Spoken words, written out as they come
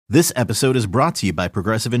This episode is brought to you by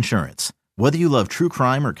Progressive Insurance. Whether you love true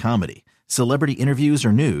crime or comedy, celebrity interviews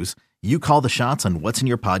or news, you call the shots on what's in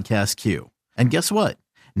your podcast queue. And guess what?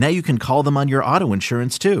 Now you can call them on your auto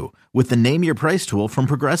insurance too with the Name Your Price tool from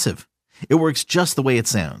Progressive. It works just the way it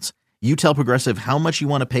sounds. You tell Progressive how much you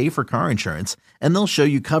want to pay for car insurance, and they'll show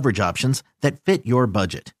you coverage options that fit your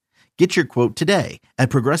budget. Get your quote today at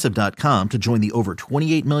Progressive.com to join the over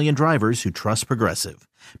 28 million drivers who trust Progressive.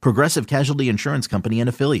 Progressive Casualty Insurance Company and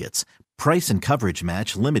Affiliates. Price and coverage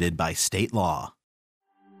match limited by state law.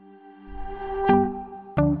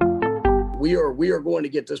 We are going to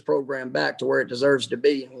get this program back to where it deserves to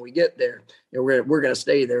be. And when we get there, we're going to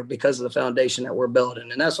stay there because of the foundation that we're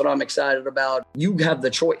building. And that's what I'm excited about. You have the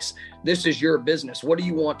choice. This is your business. What do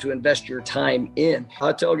you want to invest your time in?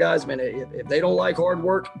 I tell guys, man, if they don't like hard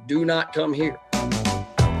work, do not come here.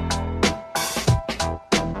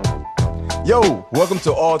 Yo, welcome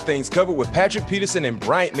to All Things Covered with Patrick Peterson and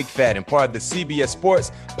Bryant McFadden, part of the CBS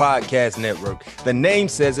Sports Podcast Network. The name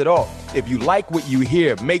says it all. If you like what you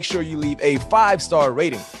hear, make sure you leave a 5-star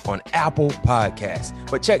rating on Apple Podcasts.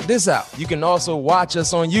 But check this out. You can also watch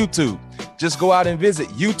us on YouTube. Just go out and visit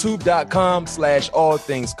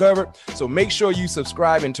youtube.com/allthingscovered. So make sure you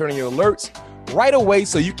subscribe and turn on your alerts right away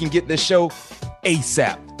so you can get the show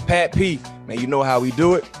ASAP. Pat P, man, you know how we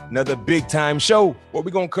do it. Another big time show. What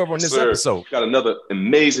we going to cover on this episode? Got another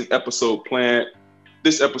amazing episode planned.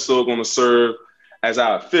 This episode going to serve as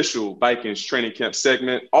our official Vikings training camp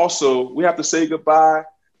segment. Also, we have to say goodbye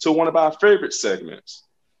to one of our favorite segments.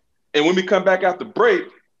 And when we come back after break,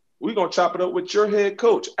 we're going to chop it up with your head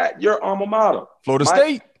coach at your alma mater. Florida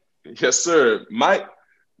State. Yes, sir. Mike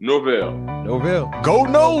Norvell. Go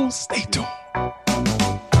Noles. Stay tuned.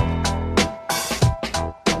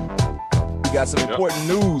 We got some important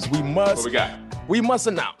news we must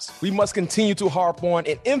announce. We must continue to harp on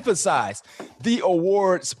and emphasize the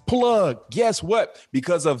awards plug. Guess what?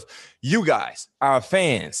 Because of you guys, our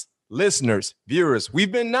fans, listeners, viewers,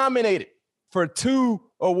 we've been nominated for 2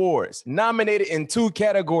 awards, nominated in 2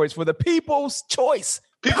 categories for the People's Choice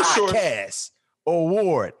Podcast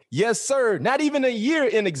Award. Yes, sir. Not even a year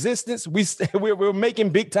in existence. We're making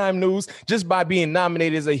big time news. Just by being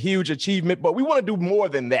nominated is a huge achievement, but we want to do more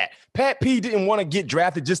than that. Pat P didn't want to get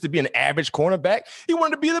drafted just to be an average cornerback. He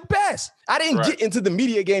wanted to be the best. I didn't get into the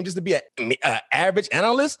media game just to be an average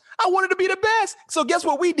analyst. I wanted to be the best. So guess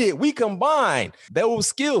what we did? We combined those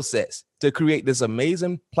skill sets to create this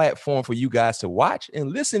amazing platform for you guys to watch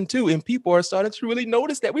and listen to. And people are starting to really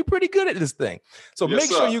notice that we're pretty good at this thing. So make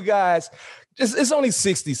sure you guys, it's only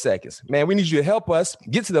 60 seconds. Man, we need you to help us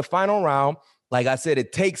get to the final round. Like I said,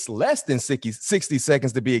 it takes less than 60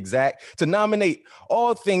 seconds to be exact to nominate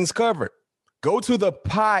All Things Covered. Go to the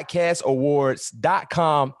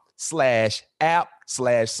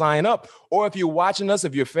podcastawards.com/app/sign up. Or if you're watching us,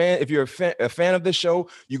 if you're a fan of the show,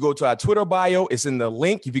 you go to our Twitter bio, it's in the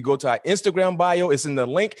link. If you go to our Instagram bio, it's in the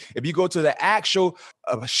link. If you go to the actual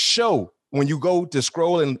show, when you go to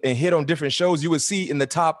scroll and hit on different shows, you will see in the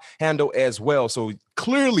top handle as well. So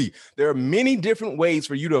clearly, there are many different ways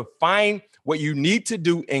for you to find what you need to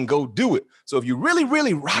do and go do it. So if you're really,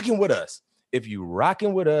 really rocking with us, rock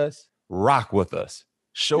with us.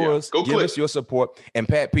 Show us, give us your support. And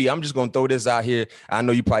Pat P, I'm just going to throw this out here. I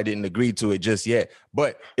know you probably didn't agree to it just yet,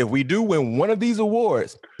 but if we do win one of these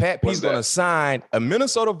awards, Pat P's going to sign a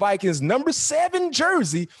Minnesota Vikings number 7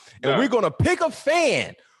 jersey, and we're going to pick a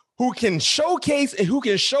fan who can showcase and who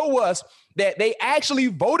can show us that they actually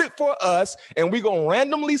voted for us, and we're going to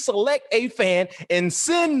randomly select a fan and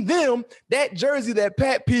send them that jersey that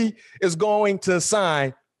Pat P is going to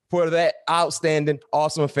sign for that outstanding,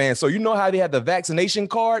 awesome fan. So you know how they have the vaccination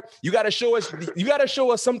card? You got to show us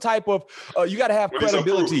some type of, you got to have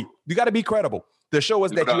credibility. You got to be credible to show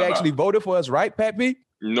us that you actually voted for us, right, Pat P?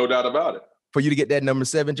 No doubt about it. For you to get that number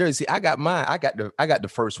 7 jersey. See, I got mine. I got the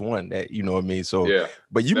first one that, you know what I mean? So, yeah,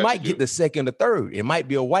 but you might get the second or third. It might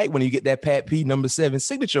be a white when you get that Pat P number 7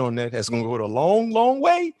 signature on there. That's going to go a long, long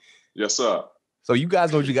way. Yes, sir. So you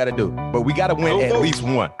guys know what you got to do, but we got to win at least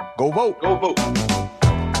one. Go vote. Go vote.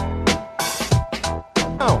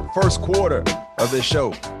 Now, first quarter of this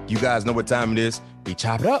show. You guys know what time it is. We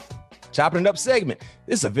chop it up. Chopping It Up segment.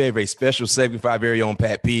 This is a very, very special segment for our very own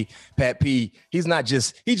Pat P. Pat P, he's not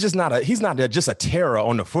just a terror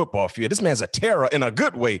on the football field. This man's a terror in a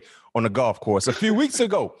good way on the golf course. A few weeks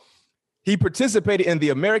ago, he participated in the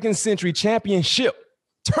American Century Championship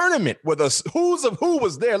tournament with us. Who's of who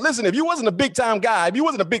was there? Listen, if you wasn't a big time guy, if you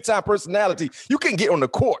wasn't a big time personality, you couldn't get on the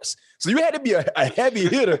course. So you had to be a heavy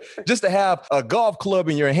hitter just to have a golf club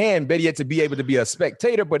in your hand, better yet to be able to be a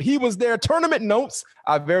spectator. But he was there. Tournament notes.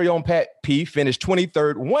 Our very own Pat P finished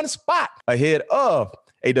 23rd, one spot ahead of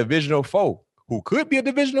a divisional foe who could be a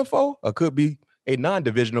divisional foe or could be a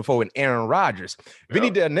non-divisional foe in Aaron Rodgers. Vinny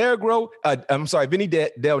Del Negro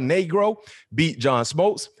beat John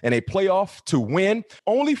Smoltz in a playoff to win.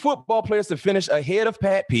 Only football players to finish ahead of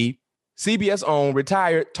Pat P, CBS own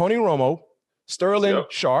retired Tony Romo, Sterling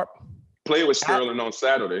Sharp. Played with Sterling on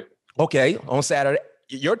Saturday. Okay, on Saturday.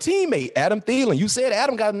 Your teammate, Adam Thielen. You said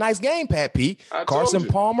Adam got a nice game, Pat P. Carson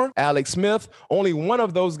Palmer, Alex Smith. Only one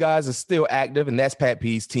of those guys is still active, and that's Pat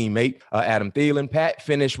P's teammate, Adam Thielen. Pat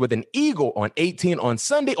finished with an eagle on 18 on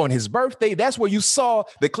Sunday on his birthday. That's where you saw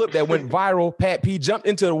the clip that went viral. Pat P jumped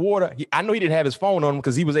into the water. I know he didn't have his phone on him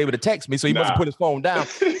because he was able to text me, so he must have put his phone down.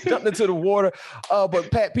 Jumped into the water.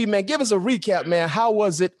 But Pat P, man, give us a recap, man. How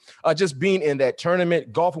was it just being in that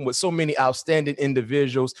tournament, golfing with so many outstanding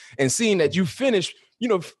individuals, and seeing that you finished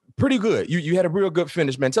pretty good. You had a real good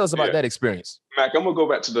finish, man. Tell us about that experience. Mac, I'm gonna go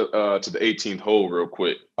back to the 18th hole real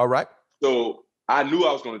quick. All right. So I knew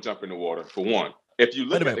I was gonna jump in the water for one. If you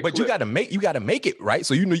look at the clip, you gotta make it, right?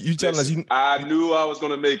 So you telling us you. I knew I was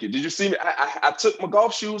gonna make it. Did you see me? I took my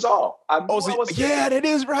golf shoes off. That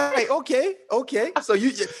is right. Okay. So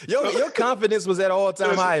your confidence was at all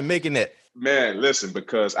time high in making that. Man, listen,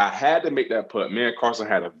 because I had to make that putt. Me and Carson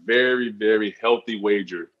had a very, very healthy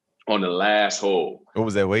wager on the last hole. What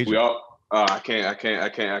was that wager? I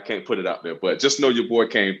can't put it out there, but just know your boy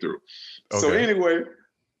came through. Okay. So anyway,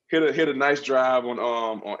 hit a nice drive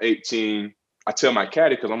on 18. I tell my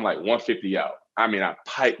caddy because I'm like 150 out. I mean, I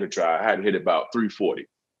piped the drive. I had to hit about 340.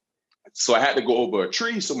 So I had to go over a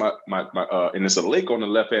tree. So my and it's a lake on the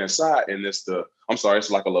left hand side, and it's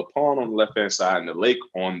like a little pond on the left hand side and the lake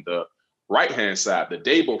on the right hand side. The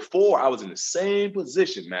day before, I was in the same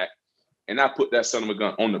position, Mac. And I put that son of a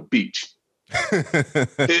gun on the beach. I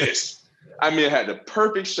had the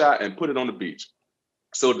perfect shot and put it on the beach.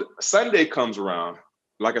 So Sunday comes around,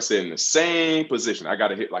 like I said, in the same position. I got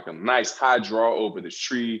to hit like a nice high draw over this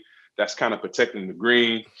tree that's kind of protecting the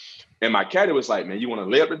green. And my caddy was like, man, you want to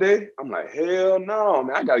lay up today? I'm like, hell no,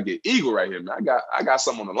 man. I got to get eagle right here, man. I got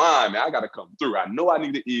something on the line, man. I got to come through. I know I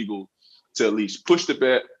need an eagle to at least push the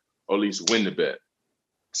bet or at least win the bet.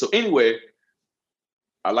 So anyway,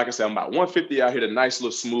 like I said, I'm about 150. I hit a nice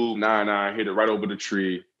little smooth 9-9, hit it right over the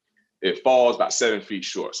tree. It falls about 7 feet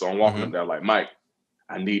short. So I'm walking up there like, Mike,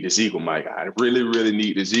 I need this eagle, Mike. I really, really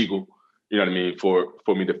need this eagle. You know what I mean? For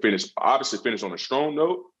me to finish on a strong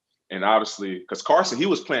note. And obviously, because Carson, he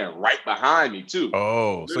was playing right behind me too.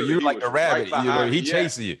 Oh, literally, so you're like a rabbit. He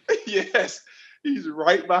chasing you. Yes, he's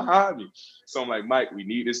right behind me. So I'm like, Mike, we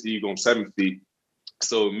need this eagle on 7 feet.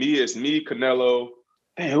 So it's me, Canelo.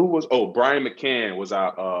 Man, who was? Oh, Brian McCann was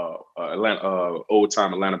our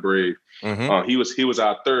old-time Atlanta Brave. Mm-hmm. He was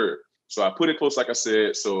our third. So I put it close, like I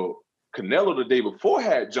said. So Canelo the day before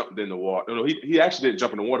had jumped in the water. No, he actually didn't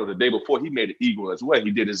jump in the water the day before. He made an eagle as well.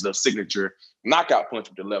 He did his signature knockout punch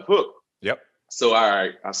with the left hook. Yep. So all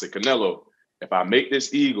right, I said, Canelo, if I make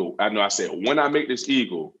this eagle, when I make this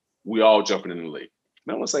eagle, we all jumping in the lake.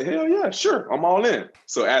 And I'm gonna say, hell yeah, sure, I'm all in.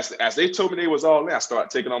 So as they told me they was all in, I started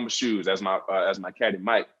taking on my shoes as my caddy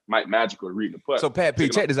Mike Magical reading the putt. So Pat P,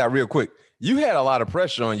 check this out real quick. You had a lot of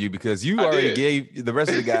pressure on you because you already gave the rest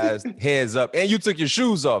of the guys heads up, and you took your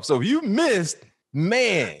shoes off. So if you missed,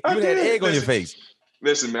 man, you had egg on your face.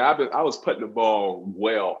 Listen, man, I was putting the ball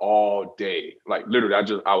well all day. Like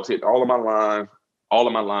literally, I was hitting all of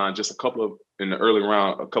my line. Just a couple of in the early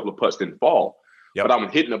round, a couple of putts didn't fall. Yep. But I'm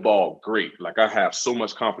hitting the ball great. Like I have so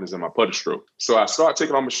much confidence in my putter stroke. So I start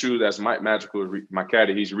taking off my shoes as Mike Magical, my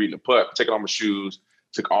caddy, he's reading the putt, taking off my shoes,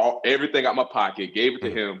 took everything out my pocket, gave it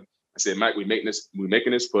to him. I said, Mike, we're making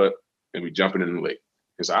this putt and we jumping in the lake.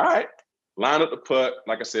 He said, all right, line up the putt.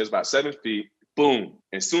 Like I said, it's about 7 feet. Boom.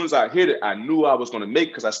 As soon as I hit it, I knew I was going to make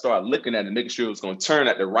it because I started looking at it, making sure it was going to turn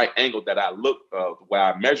at the right angle that I looked where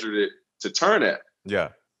I measured it to turn at. Yeah.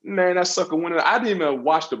 Man, that sucker went in. I didn't even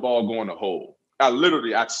watch the ball go in the hole. I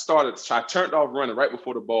turned off running right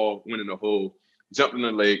before the ball went in the hole, jumped in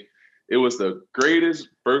the lake. It was the greatest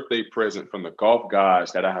birthday present from the golf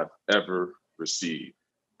gods that I have ever received.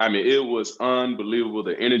 I mean, it was unbelievable.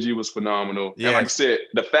 The energy was phenomenal. Yeah. And like I said,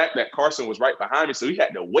 the fact that Carson was right behind me, so he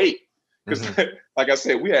had to wait. Because like I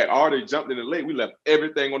said, we had already jumped in the lake. We left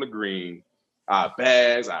everything on the green, our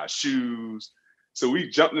bags, our shoes. So we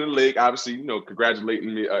jumped in the lake, obviously,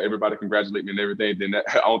 congratulating me, everybody congratulating me and everything. Then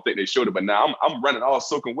I don't think they showed it, but now I'm running all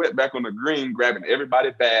soaking wet back on the green, grabbing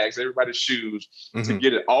everybody's bags, everybody's shoes to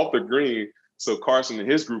get it off the green so Carson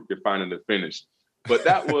and his group could finally finish. But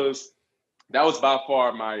that was by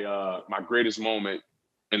far my greatest moment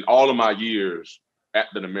in all of my years at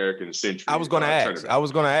the American Century. I was going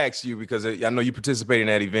to ask you because I know you participate in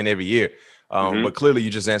that event every year. But clearly you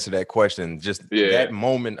just answered that question. Just that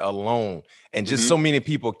moment alone, and just so many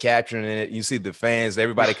people capturing it. You see the fans,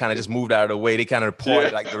 everybody kind of just moved out of the way. They kind of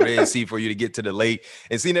parted like the Red Sea for you to get to the lake,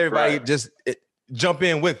 and seeing everybody just jump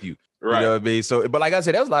in with you. Right. You know what I mean? So, but like I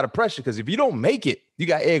said, that was a lot of pressure because if you don't make it, you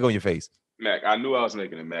got egg on your face. Mac, I knew I was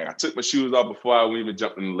making it, Mac. I took my shoes off before I even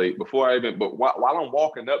jumped in the lake. But while I'm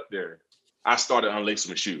walking up there, I started unlacing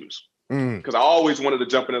my shoes because I always wanted to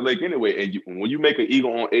jump in the lake anyway. And when you make an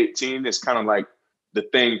eagle on 18, it's kind of like the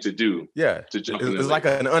thing to do. Yeah, to jump it's like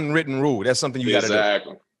an unwritten rule. That's something you got to do.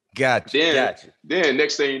 Exactly. Gotcha. Then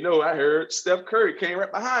next thing you know, I heard Steph Curry came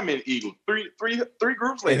right behind me in eagle. Three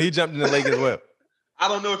groups later, and he jumped in the lake as well. I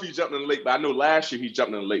don't know if he jumped in the lake, but I know last year he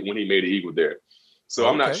jumped in the lake when he made an eagle there. So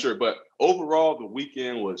I'm not sure, but overall the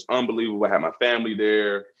weekend was unbelievable. I had my family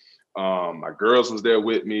there. My girls was there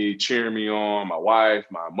with me, cheering me on. My wife,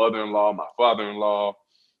 my mother-in-law, my father-in-law.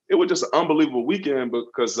 It was just an unbelievable weekend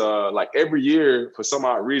because like every year, for some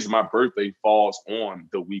odd reason, my birthday falls on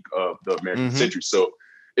the week of the American Century. So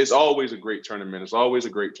it's always a great tournament. It's always a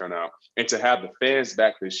great turnout. And to have the fans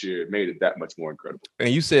back this year made it that much more incredible. And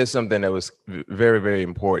you said something that was very, very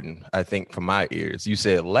important, I think, from my ears. You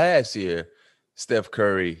said last year, Steph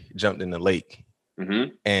Curry jumped in the lake.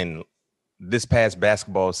 And this past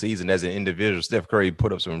basketball season, as an individual, Steph Curry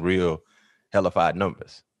put up some real hellified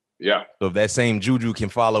numbers. Yeah. So if that same juju can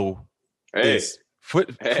follow his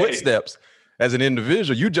footsteps as an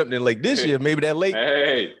individual, you jumped in the lake this year, maybe that lake.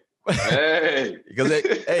 Because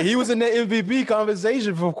he was in that MVP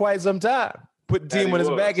conversation for quite some time. Put the team on his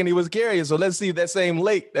back and he was carrying. So let's see if that same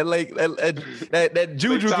lake, that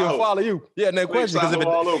juju can follow you. Yeah, no question.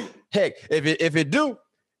 Because if it do,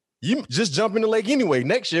 you just jump in the lake anyway.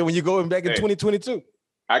 Next year when you go back in 2022.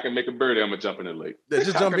 I can make a birdie. I'm gonna jump in the lake. Yeah,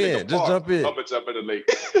 just jump in. Just jump in. I'm gonna jump in the lake.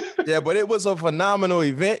 Yeah, but it was a phenomenal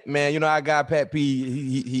event, man. You know, I got Pat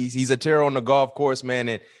P. He's a terror on the golf course, man.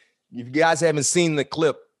 And if you guys haven't seen the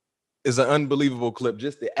clip, it's an unbelievable clip.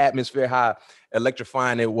 Just the atmosphere, how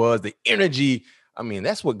electrifying it was, the energy. I mean,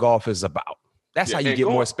 that's what golf is about. That's how you get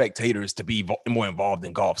more spectators to be more involved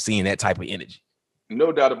in golf, seeing that type of energy.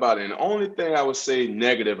 No doubt about it. And the only thing I would say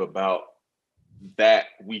negative about that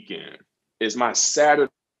weekend is my Saturday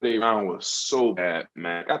round was so bad,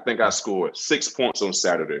 man. I think I scored 6 points on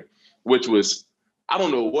Saturday, which was, I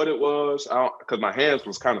don't know what it was, because my hands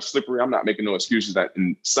was kind of slippery. I'm not making no excuses.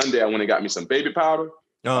 And Sunday I went and got me some baby powder.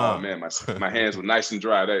 Oh man, my hands were nice and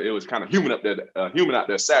dry. It was kind of humid out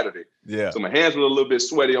there Saturday. Yeah. So my hands were a little bit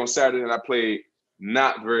sweaty on Saturday, and I played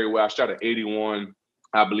not very well. I shot an 81,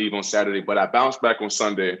 I believe, on Saturday, but I bounced back on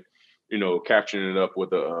Sunday, you know, capturing it up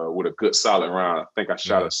with a good solid round. I think I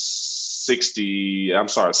shot a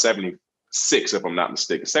 76, if I'm not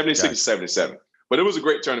mistaken. 76 or 77. But it was a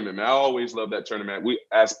great tournament, man. I always love that tournament. We,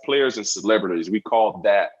 as players and celebrities, we call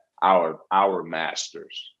that our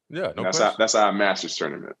Masters. Yeah, that's our Masters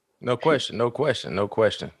tournament. No question.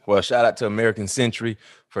 Well, shout out to American Century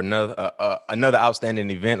for another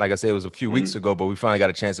outstanding event. Like I said, it was a few weeks ago, but we finally got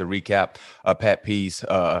a chance to recap Pat P's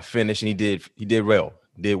finish, and he did well.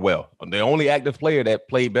 The only active player that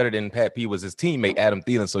played better than Pat P was his teammate Adam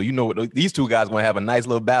Thielen. So you know what, these two guys are gonna have a nice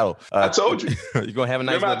little battle. I told you, you're gonna have a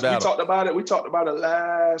nice little battle. We talked about it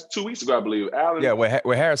last 2 weeks ago, I believe. Adam, yeah,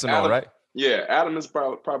 with Harrison on, right? Yeah, Adam is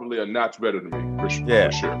probably a notch better than me, for sure. There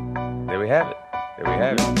we have it.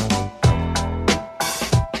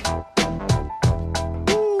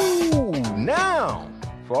 Ooh, now,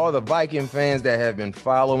 for all the Viking fans that have been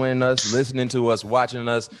following us, listening to us, watching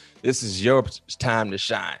us, this is your time to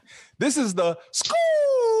shine. This is the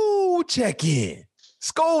school check-in.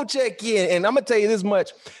 And I'm going to tell you this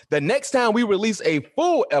much. The next time we release a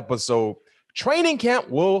full episode, training camp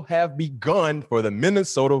will have begun for the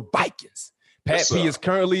Minnesota Vikings. Pat P is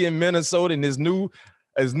currently in Minnesota in his new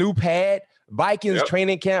pad. Vikings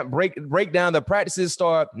training camp break down. The practices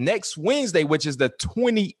start next Wednesday, which is the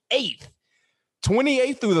 28th.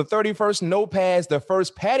 28th through the 31st, no pads. The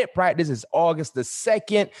first padded practice is August the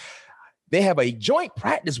 2nd. They have a joint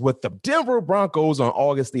practice with the Denver Broncos on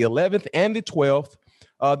August the 11th and the 12th.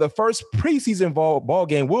 The first preseason ball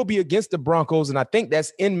game will be against the Broncos, and I think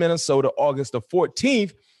that's in Minnesota, August the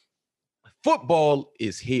 14th. Football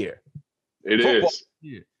is here. Football is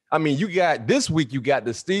here. I mean, this week, you got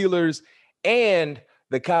the Steelers and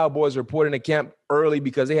the Cowboys reporting to camp early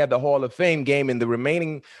because they have the Hall of Fame game, and the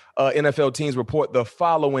remaining NFL teams report the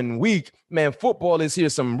following week. Man, football is here.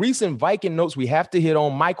 Some recent Viking notes we have to hit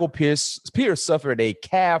on. Michael Pierce suffered a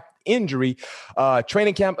calf injury.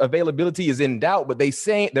 Training camp availability is in doubt, but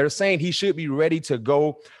they're saying he should be ready to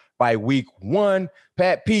go by week 1.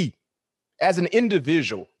 Pat P, as an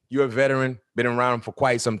individual, you're a veteran, been around for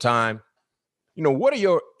quite some time. what are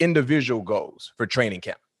your individual goals for training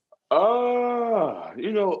camp?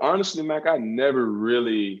 Honestly, Mac, I never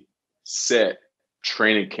really set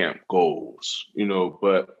training camp goals,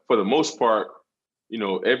 but for the most part,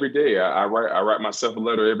 every day I write myself a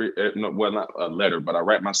letter not a letter, but I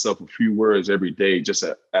write myself a few words every day just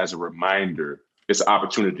as a reminder. It's an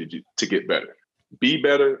opportunity to get better, be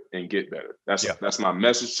better, and get better. That's my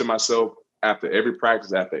message to myself after every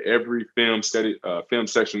practice, after every film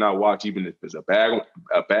section I watch, even if it's a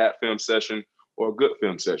bad film session or a good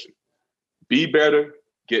film session. Be better,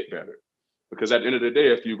 get better. Because at the end of the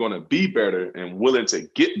day, if you're going to be better and willing to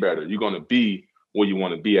get better, you're going to be where you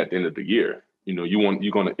want to be at the end of the year.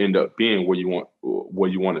 You're going to end up being where you want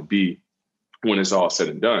to be when it's all said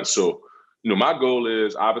and done. So, my goal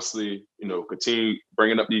is obviously, continue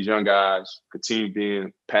bringing up these young guys, continue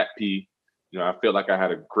being Pat P. I feel like I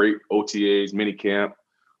had a great OTAs mini camp.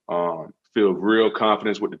 Feel real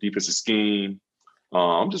confidence with the defensive scheme.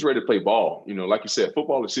 I'm just ready to play ball. Like you said,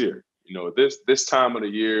 football is here. This time of the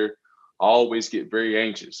year, I always get very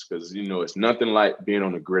anxious because, it's nothing like being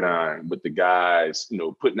on the gridiron with the guys,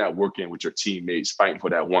 putting that work in with your teammates, fighting for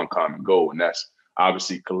that one common goal. And that's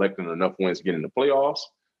obviously collecting enough wins to get in the playoffs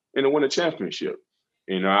and to win a championship.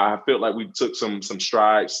 I felt like we took some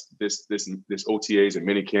strides this OTAs and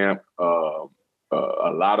minicamp.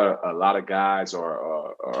 A lot of guys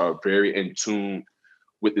are very in tune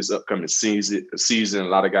with this upcoming season. A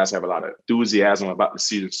lot of guys have a lot of enthusiasm about the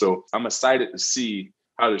season. So I'm excited to see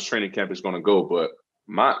how this training camp is going to go. But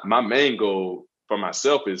my main goal for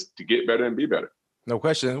myself is to get better and be better. No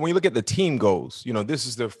question. When you look at the team goals, this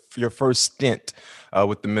is your first stint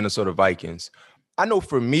with the Minnesota Vikings. I know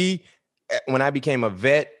for me, when I became a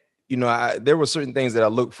vet, there were certain things that I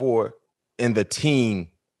look for in the team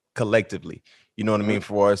collectively. You know what I mean?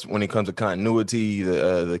 For us, when it comes to continuity,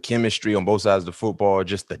 the chemistry on both sides of the football,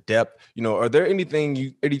 just the depth. Are there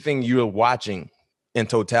anything you're watching in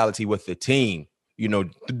totality with the team?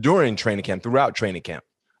 During training camp, throughout training camp.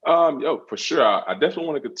 For sure. I definitely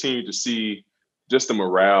want to continue to see just the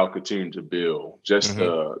morale continue to build, just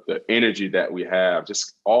the energy that we have,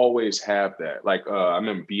 just always have that. Like I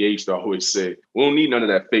remember BH to always say, we don't need none of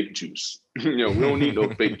that fake juice. We don't need no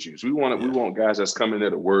fake juice. We want guys that's coming there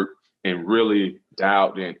to work and really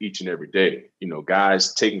dialed in each and every day.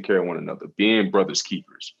 Guys taking care of one another, being brothers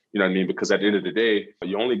keepers. You know what I mean? Because at the end of the day,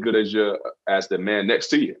 you're only good as the man next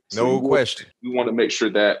to you. So question. We want to make sure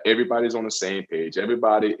that everybody's on the same page.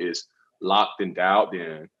 Everybody is locked and dialed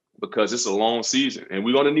in because it's a long season and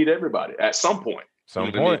we're going to need everybody at some point.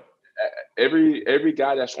 Every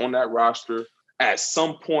guy that's on that roster at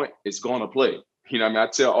some point is going to play. I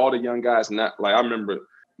tell all the young guys, not like I remember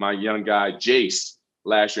my young guy, Jace,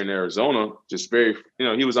 last year in Arizona, just very,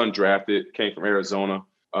 he was undrafted, came from Arizona.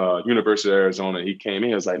 University of Arizona, he came in,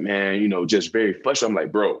 he was like, man, just very frustrated. I'm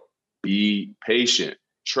like, bro, be patient.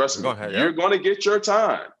 Trust me, you're going to get your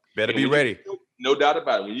time. Better be ready. No doubt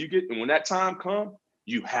about it. When that time comes,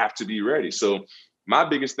 you have to be ready. So my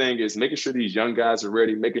biggest thing is making sure these young guys are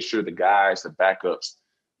ready, making sure the guys, the backups,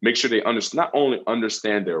 make sure they not only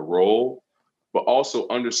understand their role, but also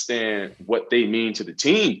understand what they mean to the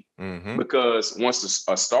team. Mm-hmm. Because once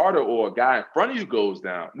a starter or a guy in front of you goes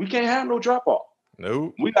down, we can't have no drop off.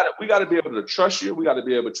 No, we got to be able to trust you. We got to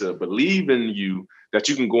be able to believe in you that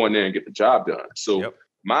you can go in there and get the job done. So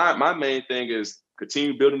my main thing is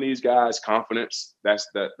continue building these guys' confidence. That's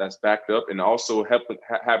backed up, and also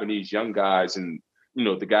having these young guys and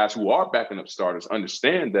the guys who are backing up starters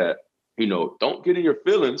understand that don't get in your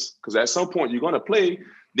feelings because at some point you're going to play.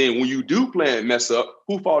 Then when you do play and mess up,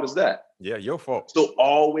 whose fault is that? Yeah, your fault. So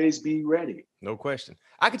always be ready. No question.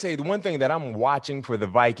 I can tell you the one thing that I'm watching for the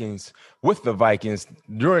Vikings, with the Vikings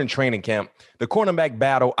during training camp, the cornerback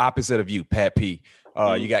battle opposite of you, Pat P.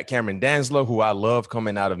 You got Cameron Dantzler, who I love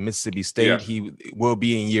coming out of Mississippi State. Yeah. He will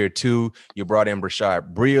be in year 2. You brought in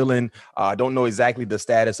Brashard Breeland. I don't know exactly the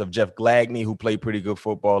status of Jeff Gladney, who played pretty good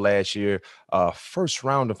football last year. First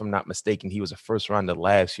round, if I'm not mistaken. He was a first rounder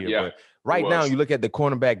last year. Yeah. But right now, you look at the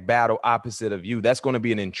cornerback battle opposite of you. That's going to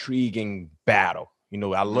be an intriguing battle.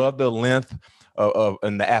 I love the length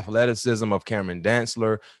and the athleticism of Cameron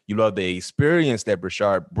Dantzler. You love the experience that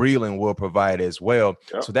Brashard Breeland will provide as well.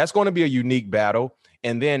 Yep. So that's going to be a unique battle.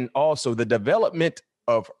 And then also the development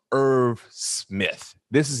of Irv Smith.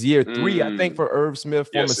 This is year 3, I think, for Irv Smith,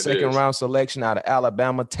 former second-round selection out of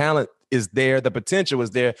Alabama. Talent is there. The potential is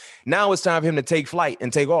there. Now it's time for him to take flight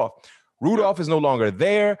and take off. Rudolph is no longer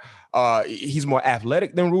there. He's more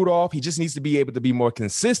athletic than Rudolph. He just needs to be able to be more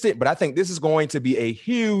consistent. But I think this is going to be a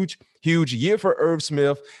huge, huge year for Irv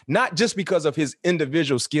Smith, not just because of his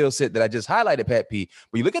individual skill set that I just highlighted, Pat P.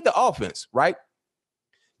 But you look at the offense, right?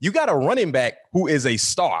 You got a running back who is a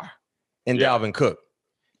star in Dalvin Cook.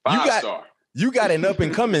 You got an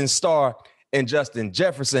up-and-coming star in Justin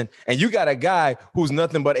Jefferson, and you got a guy who's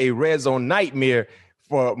nothing but a red zone nightmare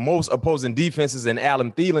for most opposing defenses in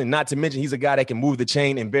Adam Thielen, not to mention he's a guy that can move the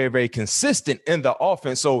chain and very, very consistent in the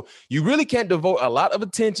offense. So you really can't devote a lot of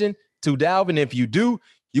attention to Dalvin. If you do,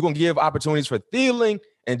 you're going to give opportunities for Thielen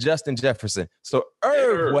and Justin Jefferson. So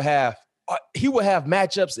Irv will have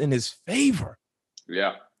matchups in his favor.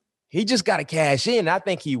 Yeah. He just got to cash in. I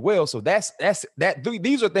think he will. So that's that.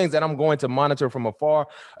 These are things that I'm going to monitor from afar.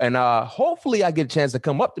 And hopefully I get a chance to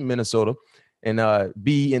come up to Minnesota and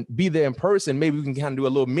be there in person. Maybe we can kind of do a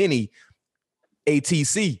little mini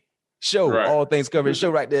ATC show, all things covered show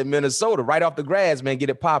right there in Minnesota, right off the grass, man, get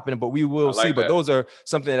it popping. But we will see. But those are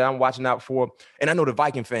something that I'm watching out for. And I know the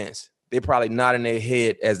Viking fans, they're probably nodding their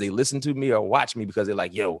head as they listen to me or watch me because they're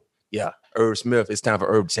like, yo, yeah, Irv Smith, it's time for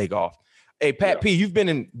Irv to take off. Hey, Pat P, you've been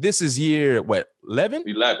in, this is year, what, 11?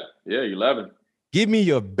 11. Yeah, 11. Give me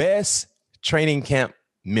your best training camp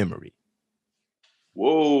memory.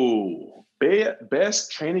 Whoa.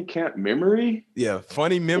 Best training camp memory? Yeah,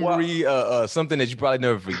 funny memory, something that you probably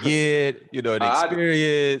never forget, an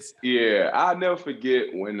experience. I'll never forget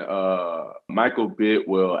when Michael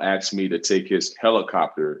Bidwell asked me to take his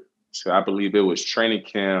helicopter. So I believe it was training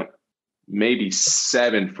camp, maybe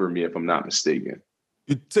 7 for me, if I'm not mistaken.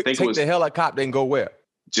 You take the helicopter and go where?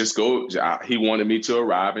 Just go. He wanted me to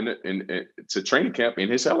arrive to training camp in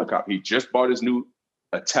his helicopter. He just bought his new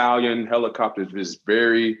Italian helicopter. It's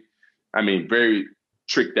very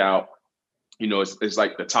tricked out. It's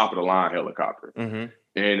like the top of the line helicopter. Mm-hmm.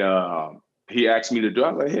 And he asked me to do it.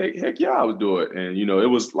 I was like, heck yeah, I would do it. And, it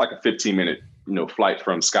was like a 15-minute, flight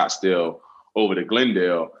from Scottsdale over to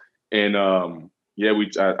Glendale. And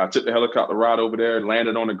I took the helicopter ride over there,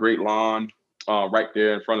 landed on a great lawn right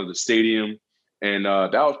there in front of the stadium. And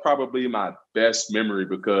that was probably my best memory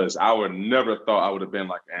because I would never thought I would have been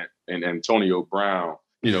like an Antonio Brown,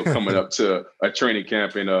 coming up to a training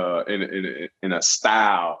camp in a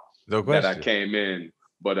style that I came in.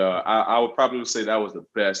 But I would probably say that was the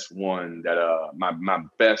best one that my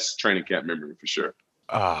best training camp memory for sure.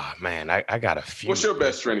 Oh man, I got a few. What's your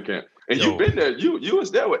best training camp? And you've been there. You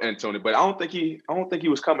was there with Antonio, but I don't think he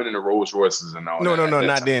was coming in the Rolls Royces and all. No,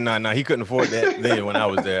 not then. No, he couldn't afford that then when I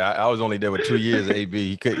was there. I was only there with 2 years at AB.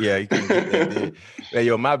 He couldn't get that then. Hey,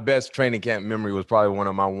 my best training camp memory was probably one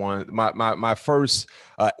of my first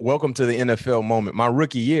welcome to the NFL moment. My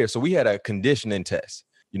rookie year, so we had a conditioning test.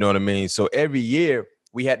 You know what I mean? So every year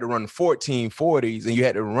we had to run 14 40s, and you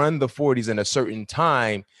had to run the 40s in a certain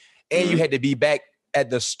time, and you had to be back at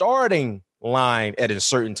the starting line at a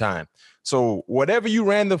certain time. So whatever you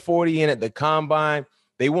ran the 40 in at the combine,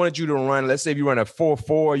 they wanted you to run, let's say if you run a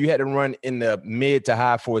 4.4, you had to run in the mid to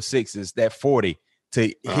high 4.6s, that 40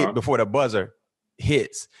 to hit before the buzzer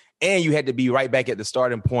hits. And you had to be right back at the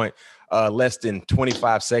starting point less than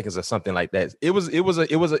 25 seconds or something like that. It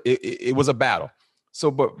was a battle.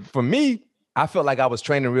 So, but for me, I felt like I was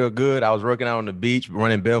training real good. I was working out on the beach,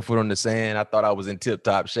 running barefoot on the sand. I thought I was in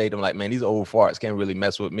tip-top shape. I'm like, man, these old farts can't really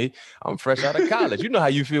mess with me. I'm fresh out of college. You know how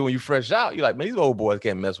you feel when you fresh out. You're like, man, these old boys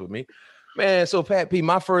can't mess with me. Man, so Pat P,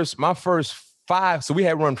 my first 5, so we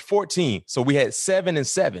had run 14. So we had 7 and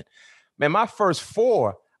 7. Man, my first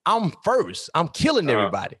 4, I'm first. I'm killing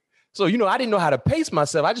everybody. So, I didn't know how to pace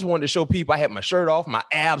myself. I just wanted to show people I had my shirt off, my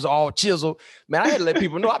abs all chiseled. Man, I had to let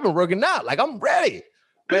people know I've been working out. Like, I'm ready.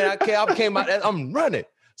 Man, I came out, I'm running.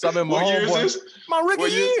 So I'm in my homeboy. My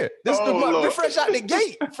rookie year. We're fresh out the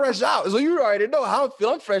gate. Fresh out. So you already know how I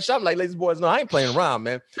feel. I'm fresh out. I'm like, ladies boys, no, I ain't playing around,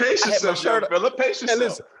 man. Pace yourself, fella. Pace yourself. And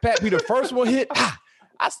listen, Pat P, the first one hit.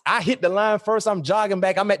 I hit the line first. I'm jogging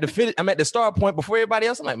back. I'm at the start point before everybody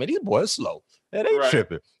else. I'm like, man, these boys slow. Man, they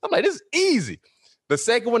tripping. I'm like, this is easy. The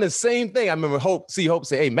second one, the same thing. I remember Hope say,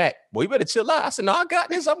 hey, Matt, boy, you better chill out. I said, no, I got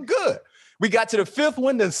this. I'm good. We got to the 5th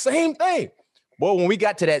one, the same thing. Boy, when we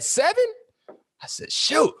got to that 7, I said,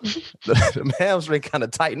 shoot. The hamstring kind of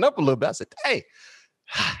tightened up a little bit. I said, hey,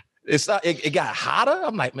 it got hotter.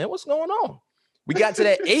 I'm like, man, what's going on? We got to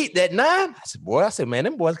that 8, that 9. I said, man,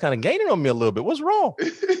 them boys kind of gaining on me a little bit. What's wrong?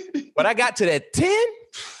 But I got to that 10.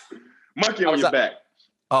 Monkey on your back.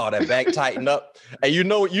 Oh, that back tightened up. And you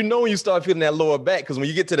know when you start feeling that lower back, because when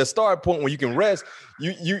you get to the start point where you can rest,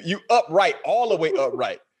 you upright, all the way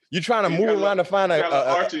upright. You're trying to move around to find a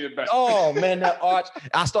arch in your back. Oh, man, that arch.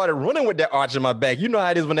 I started running with that arch in my back. You know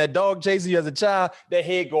how it is when that dog chases you as a child, that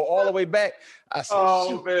head go all the way back. I said,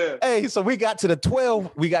 shoot. Man. Hey, so we got to the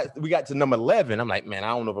 12. We got to number 11. I'm like, man, I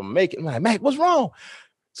don't know if I'm going to make it. I'm like, Mac, what's wrong?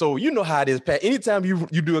 So you know how it is, Pat. Anytime you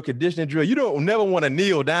do a conditioning drill, you don't never want to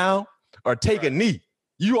kneel down or take a knee.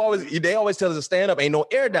 They always tell us to stand up. Ain't no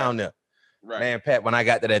air down there. Right. Man, Pat, when I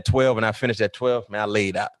got to that 12 and I finished at 12, man, I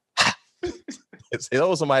laid out.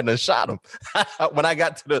 Somebody done shot him. when I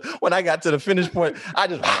got to the finish point, I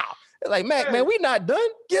just like, Mac, man, we not done.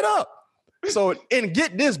 Get up. So, and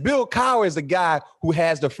get this, Bill Cowher is the guy who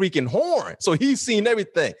has the freaking horn. So he's seen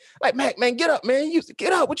everything. Like, Mac, man, get up, man. You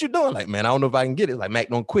get up. What you doing? Like, man, I don't know if I can get it. Like, Mac,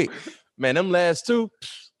 don't quit. Man, them last two,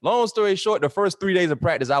 long story short, the first 3 days of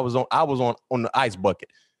practice, I was on the ice bucket.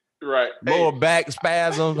 Right. Lower back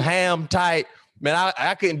spasms, ham tight. Man,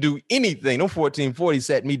 I couldn't do anything. Them 1440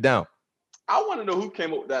 sat me down. I want to know who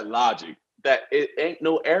came up with that logic that it ain't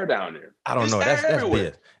no air down there. I don't know. That's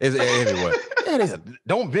big. It's air everywhere.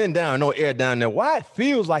 Don't bend down, no air down there. Why it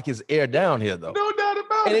feels like it's air down here, though? No doubt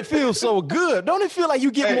about it. And it feels so good. Don't it feel like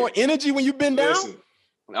you get more energy when you bend down? Listen,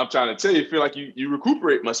 I'm trying to tell you, it feel like you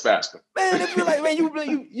recuperate much faster. Man, it feel like, man,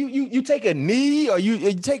 you take a knee or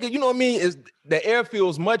you take a, you know what I mean? The air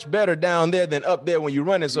feels much better down there than up there when you're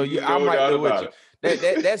running. So I'm right there with you.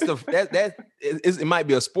 It might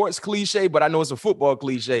be a sports cliche, but I know it's a football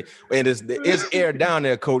cliche. And it's air down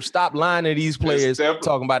there, coach. Stop lying to these players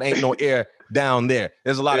talking about ain't no air down there.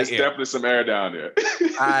 There's a lot of air. There's definitely some air down there.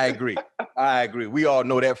 I agree. We all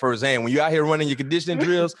know that firsthand. When you're out here running your conditioning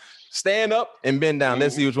drills, stand up and bend down.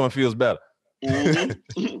 Let's see which one feels better.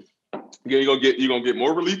 Mm-hmm. You're gonna get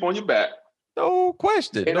more relief on your back. No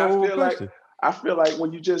question. And I feel like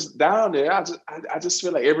when you just down there, I just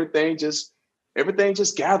feel like everything just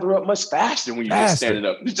gather up much faster when you're just standing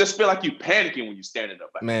up. You just feel like you're panicking when you're standing up.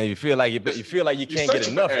 Man, you feel like you can't get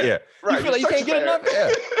enough air. Right. You feel like you can't get enough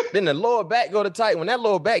air. Then the lower back go to tight. When that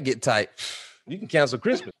lower back get tight, you can cancel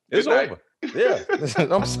Christmas. It's over. Yeah.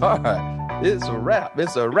 I'm sorry. It's a wrap.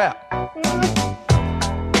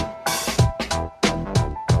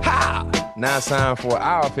 Now it's time for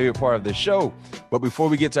our favorite part of the show. But before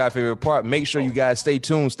we get to our favorite part, make sure you guys stay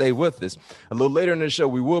tuned, stay with us. A little later in the show,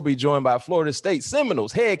 we will be joined by Florida State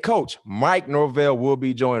Seminoles head coach Mike Norvell will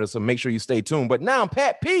be joining us, so make sure you stay tuned. But now,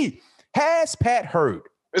 Pat P, has Pat heard?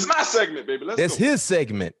 It's my segment, baby. It's his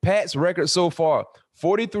segment. Pat's record so far,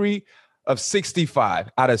 43 of 65.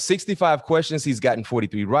 Out of 65 questions, he's gotten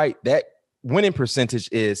 43 right. That winning percentage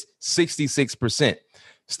is 66%.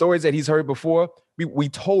 Stories that he's heard before, we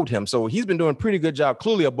told him. So he's been doing a pretty good job,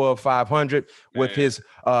 clearly above 500 with his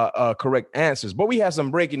correct answers. But we have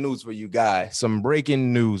some breaking news for you guys. Some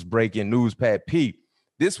breaking news, Pat P.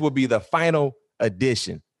 This will be the final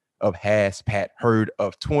edition of Has Pat Heard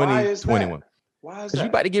of 2021. Why is that? You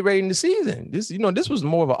about to get ready in the season. This was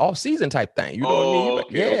more of an off-season type thing. You know what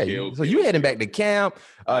I mean? Okay, so you heading back to camp.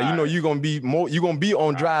 You're gonna be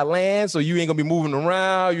on dry land, so you ain't gonna be moving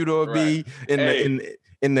around. You're gonna be in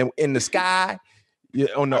the sky,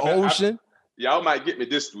 on the ocean. Y'all might get me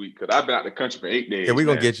this week because I've been out the country for 8 days. Yeah, we're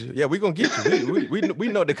gonna get you. Yeah, we're gonna get you. We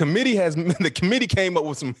know the committee came up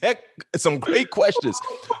with some great questions.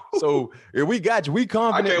 So if we got you, we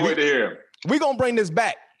confident. I can't wait to hear them. We're gonna bring this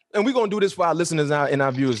back. And we're gonna do this for our listeners and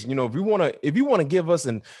our viewers. You know, if you wanna give us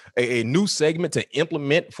a new segment to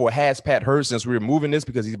implement for Has Pat Heard, since we're moving this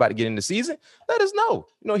because he's about to get in the season, let us know.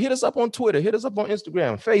 You know, hit us up on Twitter, hit us up on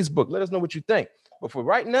Instagram, Facebook. Let us know what you think. But for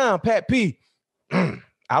right now, Pat P, I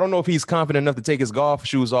don't know if he's confident enough to take his golf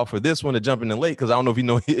shoes off for this one to jump in the lake, because I don't know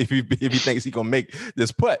if he thinks he gonna make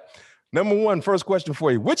this putt. Number one, first question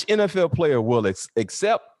for you: which NFL player will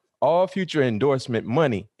accept all future endorsement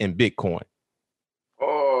money in Bitcoin?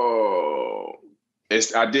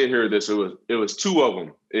 I did hear this. It was two of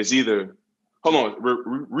them. It's either. Hold on.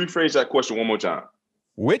 Rephrase that question one more time.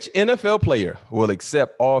 Which NFL player will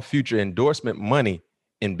accept all future endorsement money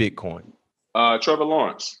in Bitcoin? Trevor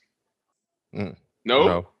Lawrence.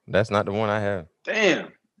 No, that's not the one I have.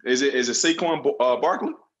 Damn. Is it Saquon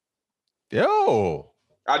Barkley? Yo,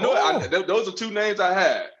 I know. Those are two names I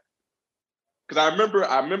had. Because I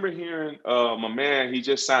remember hearing my man. He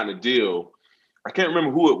just signed a deal. I can't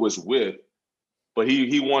remember who it was with. But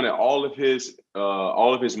he wanted all of his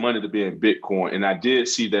money to be in Bitcoin, and I did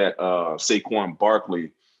see that Saquon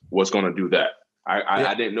Barkley was going to do that.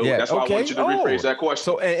 I didn't know. That's why I wanted you to rephrase that question.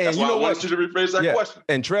 So that's why I wanted you to rephrase that question.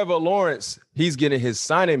 And Trevor Lawrence, he's getting his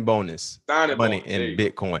signing bonus money in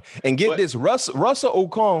Bitcoin. And get this, Russell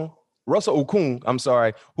Okung, I'm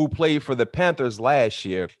sorry, who played for the Panthers last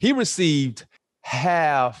year, he received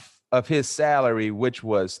half of his salary, which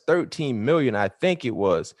was $13 million, I think it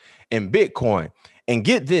was, in Bitcoin. And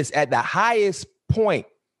get this, at the highest point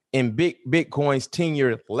in Bitcoin's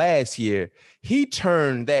tenure last year, he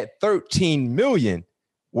turned that 13 million.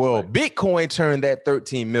 Well, right. Bitcoin turned that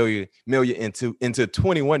 13 million into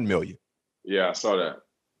 21 million. Yeah, I saw that.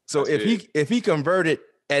 So if he converted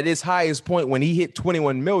at his highest point when he hit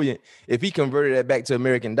 21 million, if he converted that back to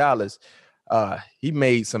American dollars, he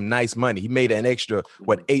made some nice money. He made an extra,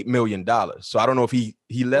 $8 million. So I don't know if he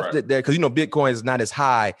left it there because, Bitcoin is not as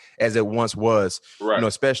high as it once was,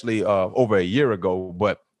 especially over a year ago.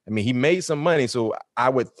 But I mean, he made some money. So I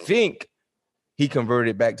would think he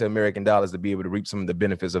converted back to American dollars to be able to reap some of the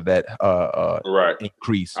benefits of that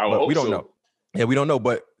increase. But we don't know. Yeah, we don't know.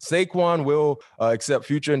 But Saquon will accept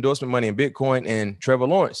future endorsement money in Bitcoin, and Trevor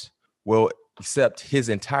Lawrence will accept his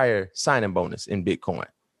entire signing bonus in Bitcoin.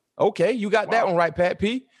 Okay, you got that one right, Pat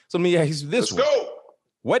P. So let me ask you this one. Go.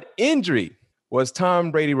 What injury was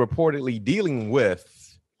Tom Brady reportedly dealing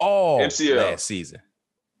with all last season?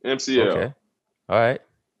 MCL. Okay. All right.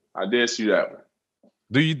 I did see that one.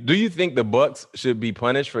 Do you think the Bucs should be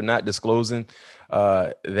punished for not disclosing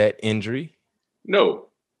that injury? No.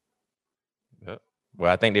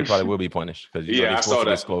 Well, I think they probably will be punished because they're supposed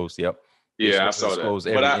to disclose. Yep. Yeah, I saw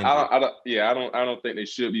that. But I don't think they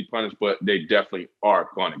should be punished, but they definitely are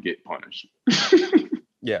going to get punished.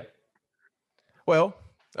 Yeah. Well,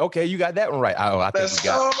 okay, you got that one right. I think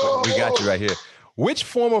we got you right here. Which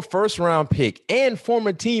former first-round pick and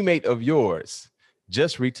former teammate of yours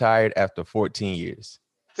just retired after 14 years?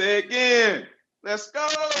 Say again. Let's go.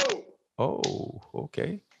 Oh,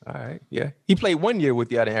 okay. All right. Yeah. He played 1 year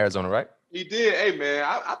with you out in Arizona, right? He did. Hey, man,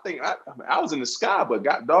 I think I was in the sky, but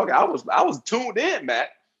I was tuned in,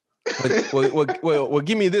 Matt. well,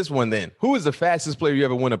 give me this one then. Who is the fastest player you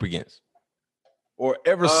ever went up against or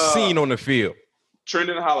ever seen on the field?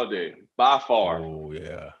 Trendon Holiday, by far. Oh,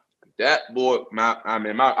 yeah. That boy,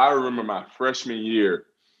 I remember my freshman year.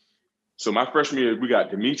 So my freshman year, we got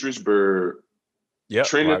Demetrius Byrd,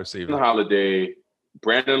 Trendon Holiday,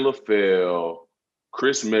 Brandon LaFell,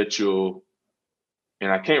 Chris Mitchell,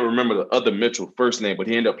 and I can't remember the other Mitchell first name, but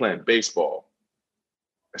he ended up playing baseball.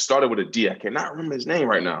 It started with a D. I cannot remember his name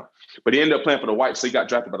right now, but he ended up playing for the White Sox. So he got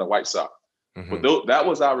drafted by the White Sox. Mm-hmm. But that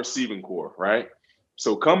was our receiving core, right?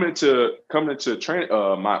 So coming to train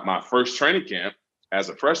my first training camp as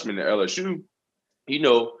a freshman at LSU,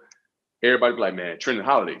 everybody be like, man, Trendon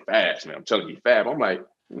Holiday fast, man. I'm telling you, fast. I'm like,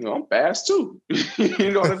 I'm fast too.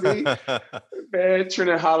 You know what I mean? Man,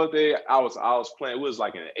 Trendon Holiday, I was playing. It was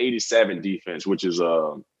like an 87 defense, which is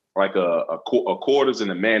like a quarters and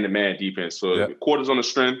a man-to-man defense. So quarters on the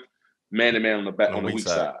strength, man-to-man on the weak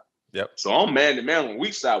side. Yep. So I'm man-to-man on the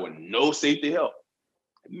weak side with no safety help.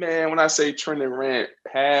 Man, when I say Trendon ran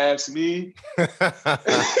past me,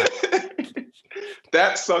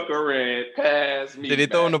 that sucker ran past me. Did they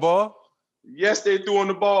throw in the ball? Yes, they threw in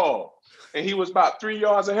the ball. And he was about 3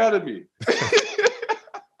 yards ahead of me.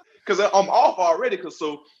 Because I'm off already.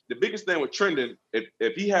 So the biggest thing with Trendon,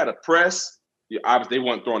 if he had a press, obviously they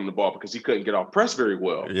weren't throwing the ball because he couldn't get off press very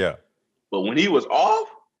well. Yeah. But when he was off,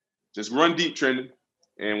 just run deep, Trendon.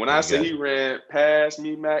 And when I say he ran past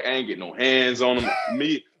me, Mac, I ain't getting no hands on him.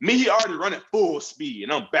 me, he already running full speed,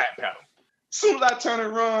 and I'm backpedaling. As soon as I turn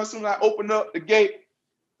and run, as soon as I open up the gate,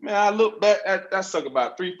 man, I look back at that sucker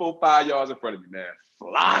about 3, 4, 5 yards in front of me, man,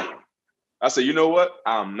 flying. I said, you know what?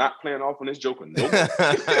 I'm not playing off on this joker. Nope.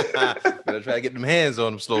 Better try to get them hands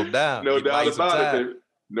on him, slow him down. No doubt about it.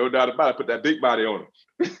 No doubt about it. Put that big body on him.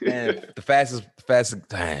 Man, the fastest.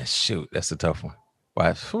 Shoot, that's a tough one.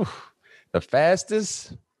 Why? The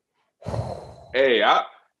fastest. Hey,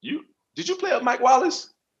 did you play with Mike Wallace?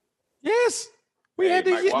 Yes, we had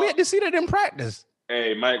to see that in practice.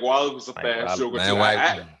 Hey, Mike Wallace was a fast joker too.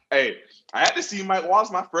 I had to see Mike Wallace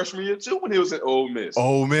my freshman year too when he was at Ole Miss.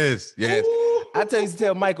 Ole Miss, yes. I used to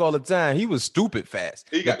tell Mike all the time he was stupid fast.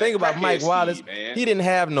 The thing about Mike Wallace, he didn't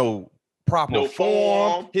have no proper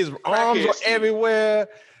form. His arms were everywhere.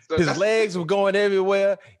 His legs were going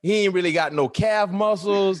everywhere. He ain't really got no calf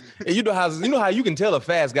muscles. And you know how you can tell a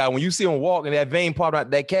fast guy when you see him walk and that vein part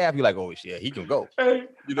out that calf, you're like, oh shit, he can go. Hey,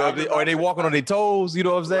 or they walking on their toes, you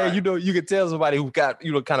know what I'm saying? Right. You can tell somebody who got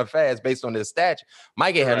kind of fast based on their stature.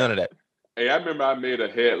 Mike ain't had none of that. Hey, I remember I made a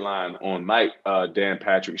headline on Dan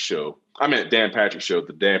Patrick's show. The Dan Patrick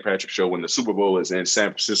show when the Super Bowl was in San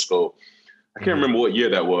Francisco. I can't remember what year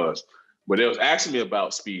that was, but they was asking me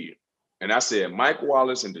about speed. And I said, Mike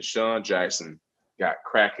Wallace and Deshaun Jackson got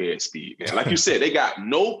crackhead speed, man. Like you said, they got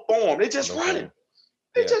no form. They just running.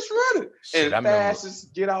 Just running. And fast as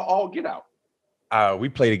get out. We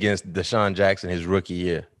played against Deshaun Jackson his rookie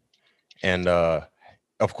year. And,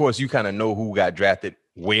 of course, you kind of know who got drafted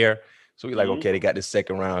where. So we like, okay, they got this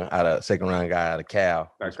second round guy out of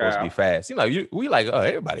Cal. Who's supposed to be fast. We like, oh,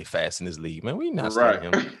 everybody fast in this league, man. We not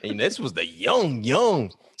starting him. And this was the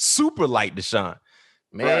young, super light Deshaun.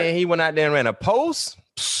 Man, He went out there and ran a post.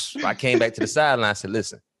 I came back to the sideline. I said,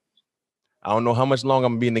 listen, I don't know how much longer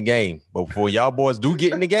I'm gonna be in the game, but before y'all boys do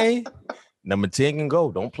get in the game, number 10 can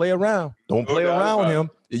go. Don't play around. Don't play around with him.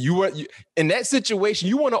 You in that situation,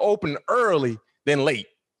 you want to open early than late.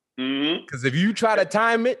 Because if you try to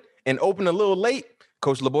time it and open a little late,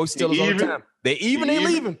 Coach LeBeau still is on time. They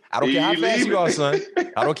leaving. I don't care how fast you are, son.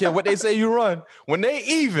 I don't care what they say you run. When they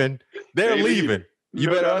even, they're leaving. You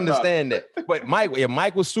better understand that. But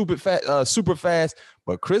Mike was super fast.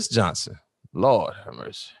 But Chris Johnson, Lord have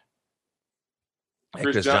mercy.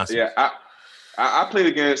 Chris Johnson. Yeah, I played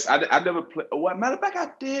against. I never played. What matter of fact,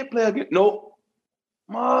 I did play against. Nope.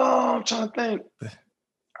 I'm trying to think.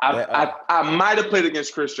 I might have played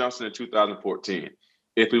against Chris Johnson in 2014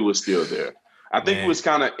 if he was still there. I think he was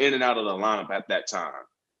kind of in and out of the lineup at that time.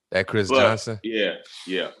 That Chris Johnson? Yeah.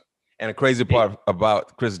 And the crazy part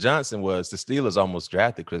about Chris Johnson was the Steelers almost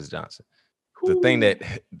drafted Chris Johnson. The thing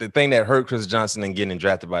that hurt Chris Johnson in getting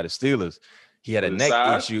drafted by the Steelers, he had a neck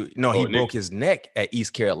issue. No, he broke his neck at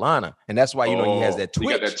East Carolina, and that's why he has that twitch.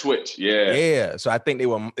 He got that twitch, yeah. Yeah. So I think they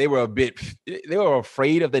were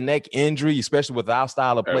afraid of the neck injury, especially with our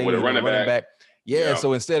style of play with a running back. Yeah.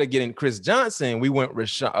 So instead of getting Chris Johnson, we went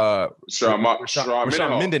Rashawn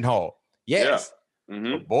Mendenhall. Yes,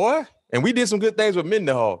 boy, and we did some good things with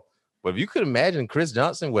Mendenhall. But if you could imagine Chris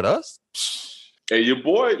Johnson with us. Hey, your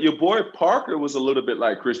boy Parker was a little bit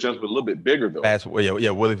like Chris Johnson, but a little bit bigger though. Fast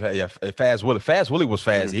Willie. Fast Willie was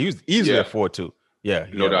fast. He was easily at 4.2. Yeah,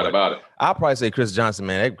 no doubt about it. I'll probably say Chris Johnson,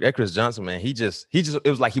 man. That Chris Johnson, man. He just it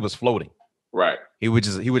was like he was floating. Right. He was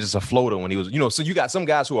just a floater when he was, so you got some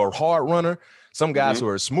guys who are a hard runner, some guys who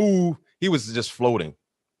are smooth. He was just floating.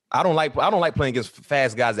 I don't like playing against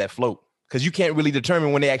fast guys that float because you can't really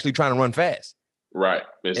determine when they're actually trying to run fast. Right.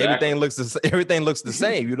 Exactly. Everything looks the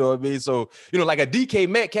same. You know what I mean? So, like a DK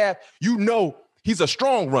Metcalf, he's a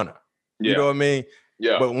strong runner. You know what I mean?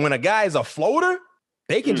 Yeah. But when a guy is a floater,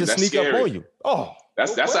 they can just sneak up on you. Oh,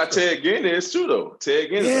 that's how Ted Ginn is too, though. Ted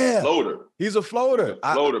Ginn is a floater. He's a floater.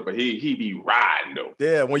 But he be riding though.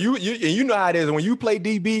 Yeah. When you know how it is. When you play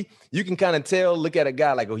DB, you can kind of tell. Look at a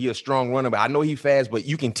guy like, he's a strong runner, but I know he's fast. But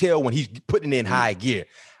you can tell when he's putting in high gear.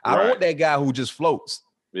 I don't want that guy who just floats.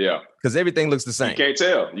 Yeah. Because everything looks the same. You can't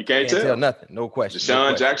tell. You can't tell nothing. No question.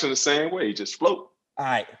 Deshaun Jackson the same way. He just float. All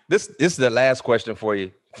right. This is the last question for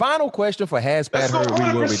you. Final question for Has Pat Heard.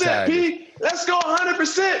 We will retire. P. Let's go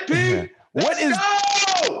 100%, P.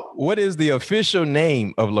 What is the official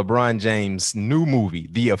name of LeBron James' new movie?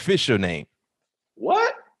 The official name.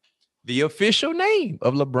 What? The official name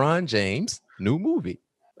of LeBron James' new movie.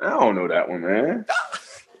 I don't know that one, man.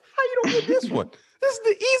 How you don't get this one? This is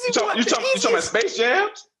the easy one. You talking about Space Jam?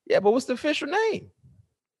 Yeah, but what's the official name?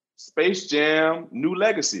 Space Jam New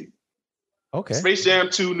Legacy. Okay. Space Jam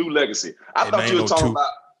 2 New Legacy. I thought you were talking about.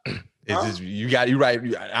 You right.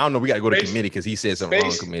 I don't know. We got to go to committee because he said something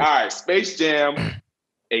wrong in committee. All right. Space Jam,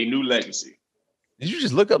 A New Legacy. Did you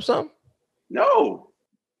just look up something? No.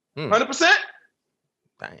 100%?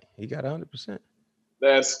 Dang, he got 100%.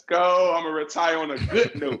 Let's go. I'm going to retire on a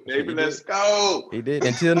good note, baby. Let's go. He did.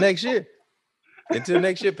 Until next year.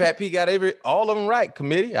 Pat P got all of them right,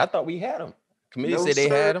 committee. I thought we had them. Committee said they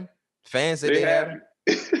had them. Fans said they had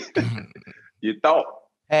them. You thought.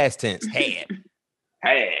 Past tense. Had.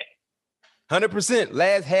 100%.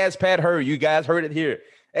 Last Has Pat Heard. You guys heard it here.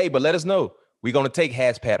 Hey, but let us know. We're going to take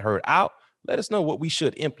Has Pat Heard out. Let us know what we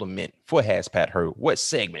should implement for Has Pat Heard. What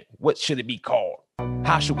segment? What should it be called?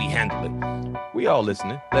 How should we handle it? We all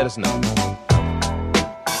listening. Let us know.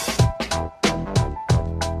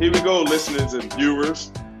 Here we go, listeners and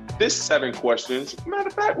viewers. This 7 questions. Matter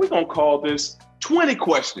of fact, we're going to call this 20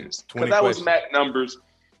 questions. Because that was Mac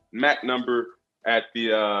number at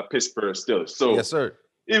the Pittsburgh Steelers. So, yes, sir.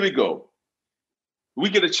 Here we go. We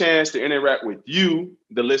get a chance to interact with you,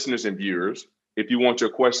 the listeners and viewers. If you want your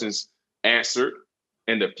questions answered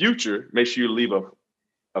in the future, make sure you leave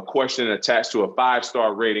a question attached to a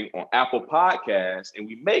 5-star rating on Apple Podcasts, and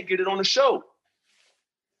we may get it on the show.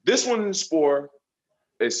 This one is for,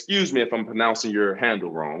 excuse me if I'm pronouncing your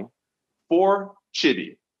handle wrong, For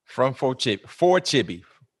Chibi. For Chibi.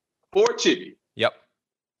 Yep.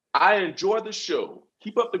 I enjoy the show.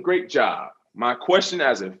 Keep up the great job. My question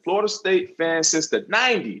as a Florida State fan since the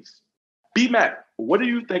 90s. B-Mac, what do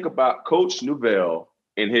you think about Coach Norvell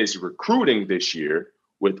and his recruiting this year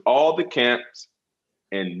with all the camps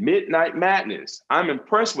and Midnight Madness? I'm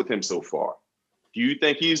impressed with him so far. Do you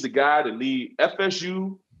think he's the guy to lead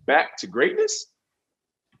FSU back to greatness?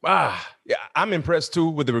 Yeah, I'm impressed too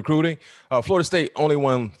with the recruiting. Florida State only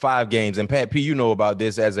won 5 games, and Pat P, you know about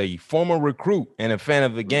this as a former recruit and a fan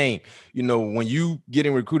of the game. You know, when you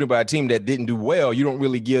getting recruited by a team that didn't do well, you don't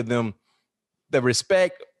really give them the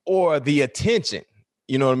respect or the attention.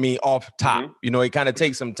 you know what I mean, off top. Mm-hmm. You know, it kind of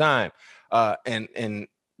takes some time.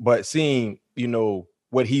 But seeing, you know,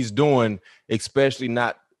 what he's doing, especially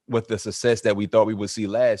not with the success that we thought we would see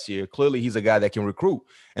last year, clearly he's a guy that can recruit.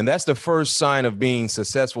 And that's the first sign of being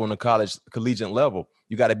successful in the collegiate level.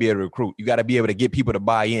 You got to be able to recruit. You got to be able to get people to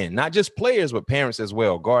buy in, not just players, but parents as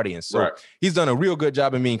well, guardians. So he's done a real good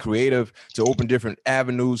job in being creative to open different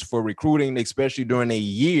avenues for recruiting, especially during a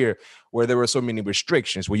year where there were so many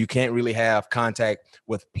restrictions, where you can't really have contact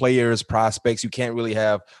with players, prospects. You can't really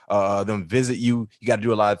have them visit you. You got to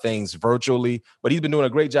do a lot of things virtually. But he's been doing a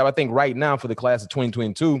great job. I think right now for the class of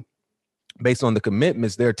 2022, based on the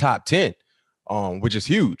commitments, they're top 10, which is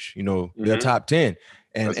huge. You know, they're top 10.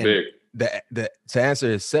 And that's big. To answer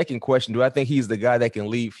his second question, do I think he's the guy that can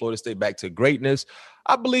lead Florida State back to greatness?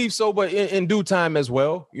 I believe so, but in due time as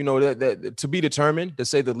well. You know, that to be determined, to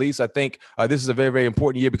say the least. I think this is a very, very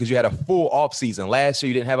important year because you had a full off season. Last year,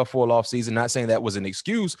 you didn't have a full off season. Not saying that was an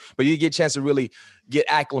excuse, but you get a chance to really get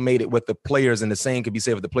acclimated with the players, and the same could be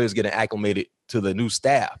said with the players getting acclimated to the new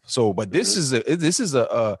staff. So, but this is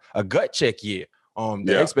a gut check year.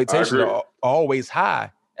 The expectations are always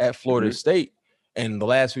high at Florida State. And the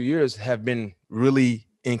last few years have been really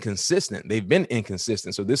inconsistent. They've been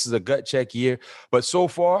inconsistent. So this is a gut check year. But so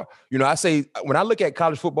far, you know, I say when I look at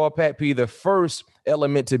college football, Pat P, the first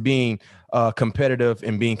element to being competitive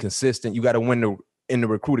and being consistent, you got to win in the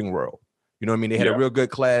recruiting world. You know what I mean? They had a real good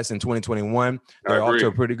class in 2021. They're off to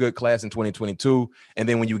a pretty good class in 2022. And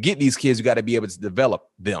then when you get these kids, you got to be able to develop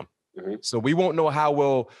them. So we won't know how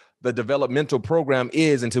well the developmental program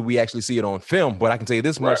is until we actually see it on film. But I can tell you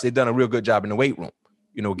this much, they've done a real good job in the weight room.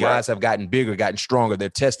 You know, guys have gotten bigger, gotten stronger. They're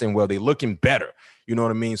testing well. They're looking better. You know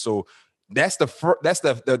what I mean? So that's the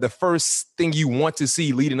first thing you want to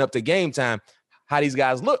see leading up to game time, how these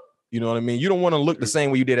guys look. You know what I mean? You don't want to look the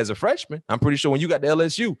same way you did as a freshman. I'm pretty sure when you got to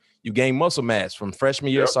LSU, you gained muscle mass from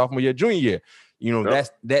freshman year, sophomore year, junior year. You know,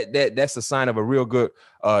 that's a sign of a real good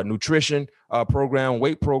nutrition program,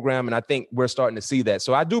 weight program. And I think we're starting to see that.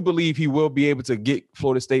 So I do believe he will be able to get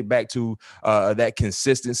Florida State back to that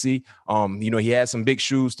consistency. You know, he had some big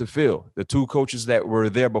shoes to fill. The two coaches that were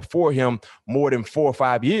there before him more than 4 or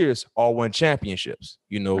 5 years all won championships,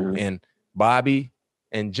 you know, and Bobby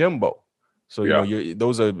and Jimbo. So, you know,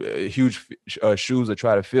 those are huge shoes to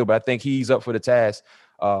try to fill. But I think he's up for the task.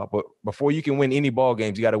 But before you can win any ball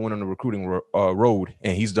games, you got to win on the recruiting road,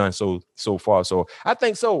 and he's done so far. So I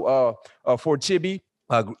think so. For Chibi,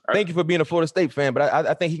 thank you for being a Florida State fan, but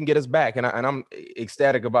I think he can get us back, and I'm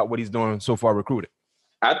ecstatic about what he's doing so far recruiting.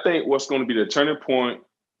 I think what's going to be the turning point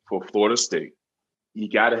for Florida State, you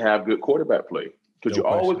got to have good quarterback play because you're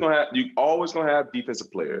always going to have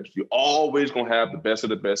defensive players. You're always going to have the best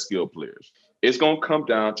of the best skilled players. It's going to come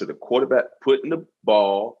down to the quarterback putting the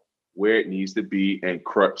ball where it needs to be and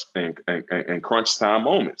crunch time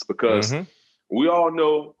moments, because we all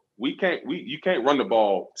know you can't run the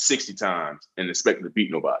ball 60 times and expect to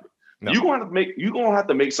beat nobody. No. You're gonna have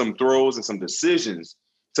to make some throws and some decisions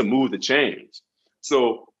to move the chains.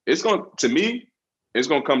 So it's gonna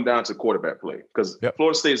come down to quarterback play, because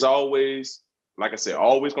Florida State is always, like I said,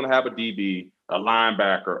 always gonna have a DB, a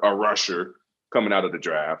linebacker, a rusher coming out of the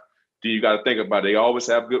draft. Then you got to think about they always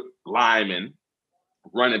have good linemen,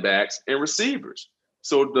 running backs, and receivers.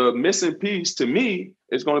 So the missing piece to me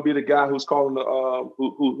is going to be the guy who's calling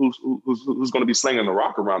who's going to be slinging the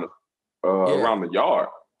rock around the yard.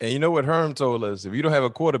 And you know what Herm told us? If you don't have a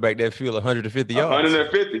quarterback that field 150 yards,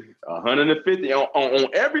 150 on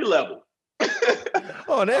every level.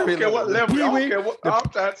 On every level. What level? I don't care what I'm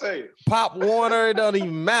trying to say. Pop Warner, it doesn't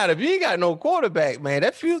even matter. If you ain't got no quarterback, man,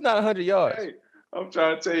 that field's not 100 yards. Hey, I'm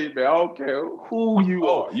trying to tell you, man, I don't care who you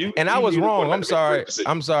are. I was wrong.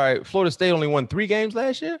 I'm sorry. Florida State only won 3 games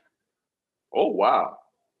last year? Oh, wow.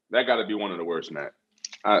 That got to be one of the worst, man.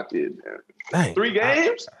 I did, man. Dang, 3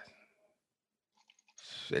 games?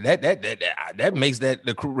 That makes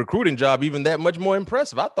the recruiting job even that much more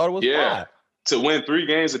impressive. I thought it was 5. To win 3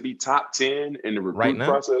 games and be top 10 in the recruiting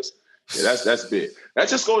process, that's big. That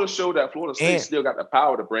just goes to show that Florida State still got the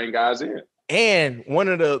power to bring guys in. And one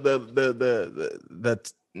of the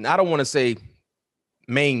I don't want to say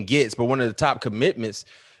main gets, but one of the top commitments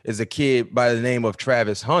is a kid by the name of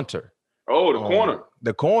Travis Hunter. Oh, the corner.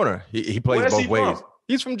 The corner. He plays both ways. From?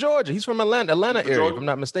 He's from Georgia. He's from Atlanta area, Georgia? If I'm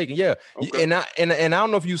not mistaken. Yeah. Okay. And I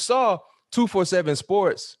don't know if you saw 247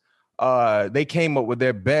 Sports. They came up with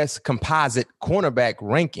their best composite cornerback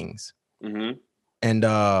rankings. Mm-hmm. And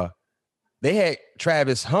they had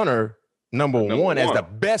Travis Hunter number one as the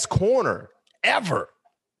best corner ever.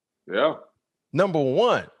 Yeah. Number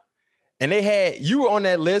 1. And they had, you were on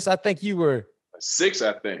that list. I think you were 6,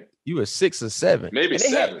 I think. You were 6 or 7. Maybe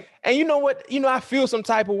 7. And you know what? I feel some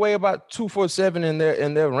type of way about 247 in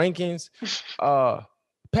their rankings.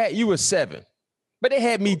 Pat, you were 7, but they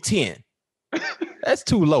had me 10. That's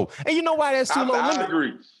too low. And you know why that's too low? I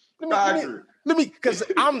agree. Let me, because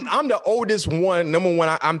I'm the oldest one. Number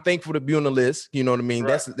one, I'm thankful to be on the list. You know what I mean?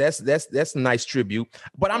 Right. That's a nice tribute.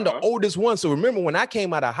 But I'm the oldest one. So remember, when I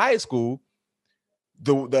came out of high school,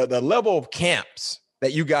 the level of camps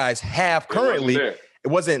that you guys have currently, it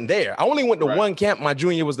wasn't there. I only went to one camp. My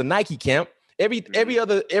junior year was the Nike camp. Every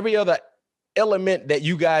other element that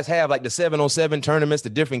you guys have, like the 707 tournaments, the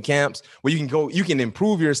different camps where you can go, you can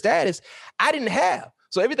improve your status, I didn't have.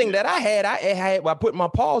 So everything that I had by putting my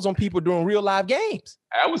paws on people doing real live games.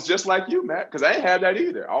 I was just like you, Matt, because I didn't have that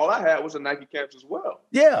either. All I had was a Nike camps as well.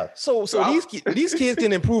 Yeah. So these kids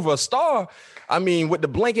can improve a star. I mean, with the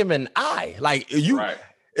blink of an eye, like you. Right.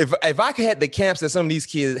 If I had the camps that some of these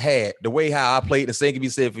kids had, the way how I played, the same can be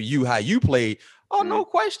said for you, how you played. Oh, no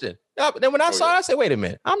question. Then when I saw it, I said, wait a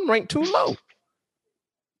minute, I'm ranked too low.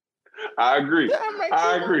 I agree. Yeah,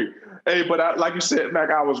 I agree. Hey, but like you said, Mac,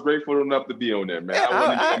 I was grateful enough to be on there,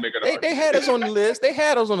 man. They had us on the list. They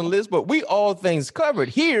had us on the list, but we all things covered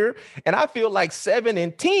here. And I feel like 7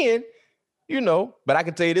 and 10, but I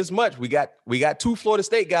can tell you this much. We got 2 Florida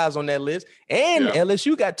State guys on that list, and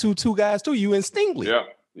LSU got two guys too, you and Stingley.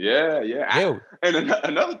 Yeah. And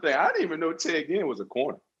another thing, I didn't even know Ted Ginn was a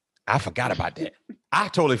corner. I forgot about that. I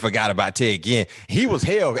totally forgot about Ted Ginn. He was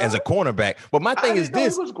held as a cornerback. But my thing is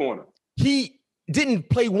this. He was a corner. He didn't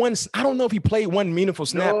play one. I don't know if he played one meaningful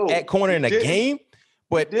snap at corner in a game.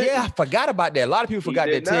 But I forgot about that. A lot of people forgot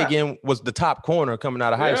that Ted Ginn was the top corner coming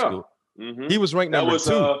out of high school. Mm-hmm. He was ranked number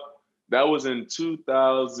 2. That was in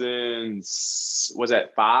 2000. Was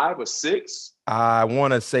that 5 or 6? I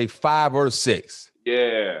want to say 5 or 6.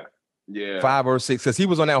 Yeah. 5 or 6, because he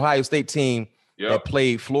was on that Ohio State team that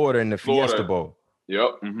played Florida in the Fiesta Bowl.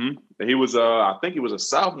 Yep. Mm-hmm. And he was, I think he was a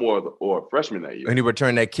sophomore or a freshman that year. And he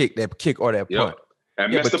returned that kick or that punt.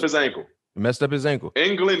 And messed up his ankle.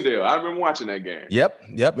 In Glendale. I remember watching that game.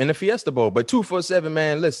 Yep. In the Fiesta Bowl. But 247,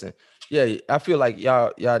 man, listen. Yeah, I feel like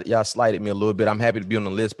y'all slighted me a little bit. I'm happy to be on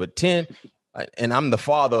the list, but 10, and I'm the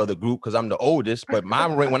father of the group because I'm the oldest. But my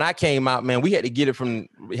when I came out, man, we had to get it from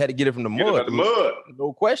the mud.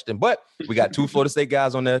 No question. But we got 2 Florida State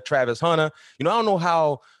guys on there. Travis Hunter. I don't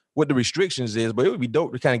know what the restrictions is, but it would be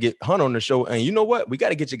dope to kind of get Hunter on the show. And you know what? We got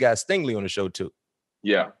to get your guy Stingley on the show too.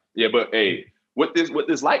 Yeah. But hey, with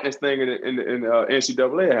this likeness thing in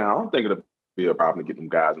NCAA, I don't think it'll be a problem to get them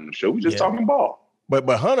guys on the show. We just talking ball. But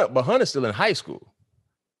Hunter's still in high school.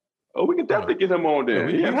 Oh, we can definitely get him on there.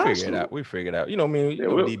 We figure it out. You know what I mean?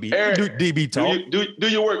 DB. Eric, DB talk. Do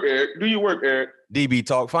your work, Eric. Do your work, Eric. DB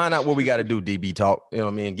talk. Find out what we got to do, DB talk. You know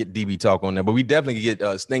what I mean? Get DB talk on there. But we definitely get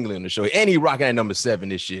Stingley on the show. And he rocking at number 7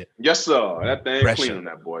 this year. Yes, sir. That thing clean on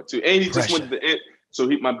that boy, too. And he just went to the end. So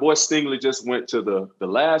my boy Stingley just went to the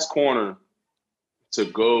last corner to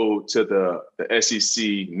go to the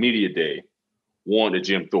SEC Media Day, won to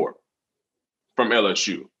Jim Thorpe from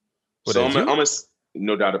LSU. So I'm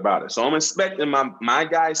no doubt about it. So I'm expecting my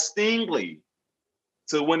guy Stingley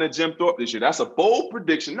to win a Jim Thorpe this year. That's a bold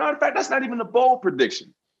prediction. No, in fact, that's not even a bold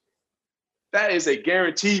prediction. That is a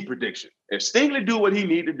guaranteed prediction. If Stingley do what he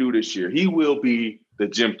need to do this year, he will be the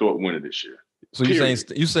Jim Thorpe winner this year. So you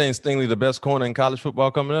saying Stingley the best corner in college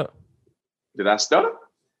football coming up? Did I stutter?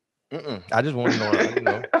 I just want to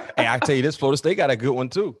know. Hey, I tell you this, Florida State got a good one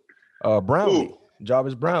too. Brownlee.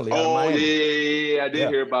 Jarvis Brownlee. Oh yeah, I did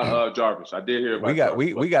hear about Jarvis. I did hear about.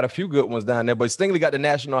 We got a few good ones down there, but Stingley got the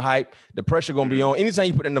national hype. The pressure gonna be on. Anytime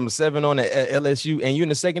you put in number 7 on at LSU and you in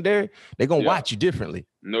the secondary, they're gonna watch you differently.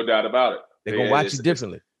 No doubt about it. They're gonna watch you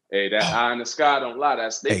differently. Hey, that eye in the sky don't lie.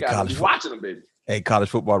 They got to be watching them, baby. Hey, college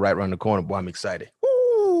football right around the corner, boy. I'm excited.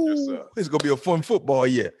 Ooh, yes, sir. It's gonna be a fun football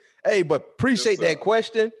year. Hey, but appreciate that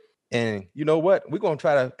question. And you know what? We're going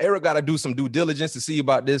to Eric got to do some due diligence to see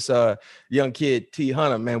about this young kid, T.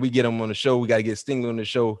 Hunter, man. We get him on the show. We got to get Stingley on the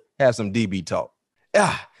show, have some DB talk.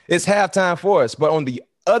 It's halftime for us. But on the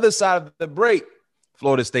other side of the break,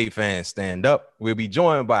 Florida State fans, stand up. We'll be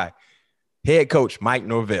joined by head coach Mike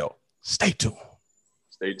Norvell. Stay tuned.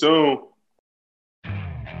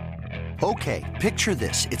 Okay, picture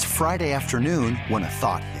this. It's Friday afternoon when a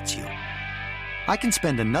thought hits you. I can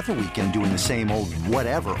spend another weekend doing the same old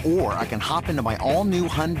whatever, or I can hop into my all-new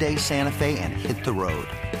Hyundai Santa Fe and hit the road.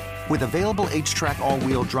 With available H-Track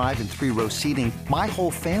all-wheel drive and 3-row seating, my whole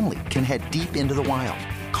family can head deep into the wild.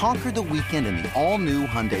 Conquer the weekend in the all-new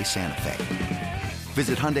Hyundai Santa Fe.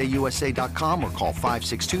 Visit HyundaiUSA.com or call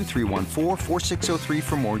 562-314-4603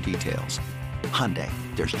 for more details. Hyundai,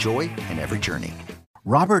 there's joy in every journey.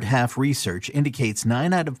 Robert Half research indicates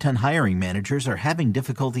 9 out of 10 hiring managers are having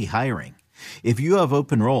difficulty hiring. If you have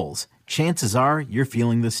open roles, chances are you're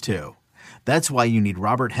feeling this too. That's why you need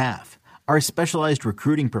Robert Half. Our specialized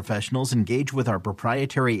recruiting professionals engage with our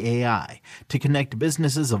proprietary AI to connect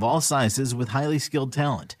businesses of all sizes with highly skilled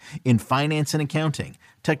talent in finance and accounting,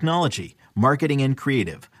 technology, marketing and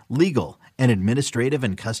creative, legal, and administrative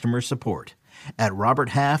and customer support. At Robert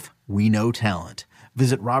Half, we know talent.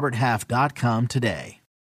 Visit roberthalf.com today.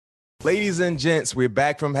 Ladies and gents, we're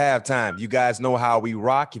back from halftime. You guys know how we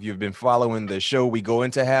rock. If you've been following the show, we go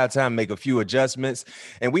into halftime, make a few adjustments,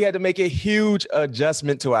 and we had to make a huge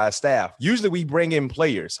adjustment to our staff. Usually we bring in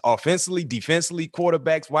players, offensively, defensively,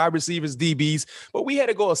 quarterbacks, wide receivers, DBs, but we had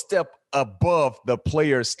to go a step above the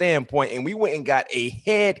player standpoint, and we went and got a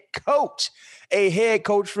head coach. A head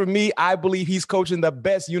coach for me, I believe he's coaching the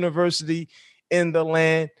best university in the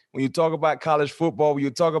land. When you talk about college football, when you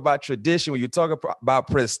talk about tradition, when you talk about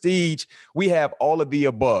prestige, we have all of the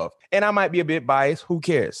above. And I might be a bit biased. Who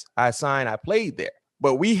cares? I played there.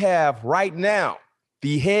 But we have right now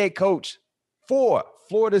the head coach for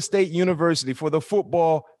Florida State University for the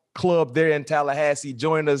football club there in Tallahassee.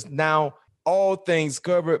 Join us now. All things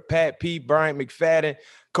covered. Pat P. Bryant McFadden.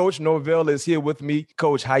 Coach Norvell is here with me.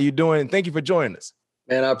 Coach, how you doing? Thank you for joining us.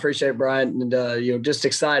 Man, I appreciate it, Brian, and just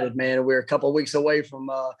excited, man. We're a couple of weeks away from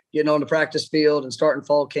getting on the practice field and starting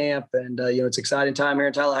fall camp, and it's an exciting time here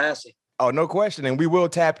in Tallahassee. Oh, no question. And we will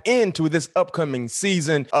tap into this upcoming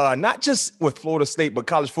season, not just with Florida State, but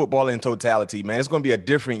college football in totality, man. It's going to be a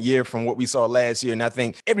different year from what we saw last year. And I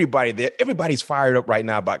think everybody's fired up right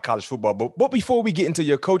now about college football. But before we get into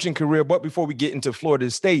your coaching career, before we get into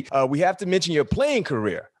Florida State, we have to mention your playing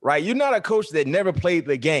career, right? You're not a coach that never played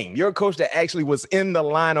the game. You're a coach that actually was in the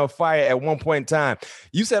line of fire at one point in time.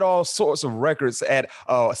 You set all sorts of records at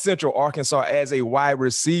Central Arkansas as a wide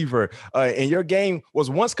receiver, and your game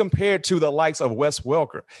was once compared to the likes of Wes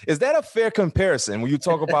Welker. Is that a fair comparison when you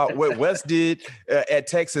talk about what Wes did at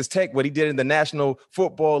Texas Tech, what he did in the National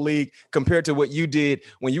Football League, compared to what you did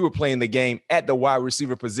when you were playing the game at the wide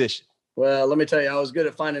receiver position? Well, let me tell you, I was good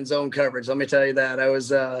at finding zone coverage. Let me tell you that.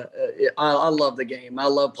 I love the game. I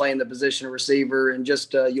love playing the position of receiver and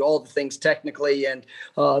just all the things technically and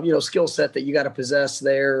skill set that you got to possess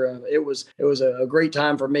there. It was a great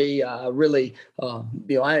time for me. I really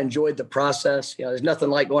I enjoyed the process. There's nothing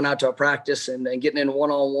like going out to a practice and getting in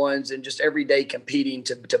one-on-ones and just every day competing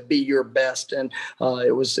to be your best. And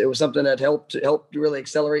it was something that helped really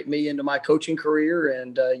accelerate me into my coaching career.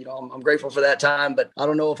 And I'm grateful for that time. But I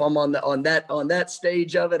don't know if I'm on that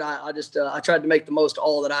stage of it. I tried to make the most of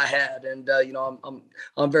all that I had, and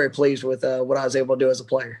I'm very pleased with what I was able to do as a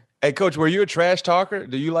player. Hey, Coach, were you a trash talker?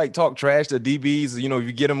 Do you talk trash to DBs? If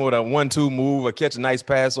you get them with a 1-2 move or catch a nice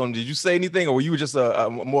pass on them, did you say anything, or were you just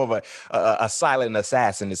more of a silent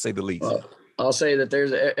assassin, to say the least? I'll say that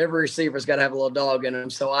every receiver's got to have a little dog in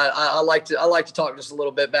him. So I like to talk just a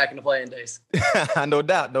little bit back in the playing days. No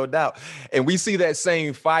doubt. And we see that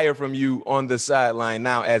same fire from you on the sideline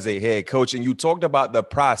now as a head coach. And you talked about the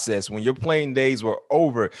process. When your playing days were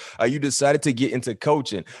over, you decided to get into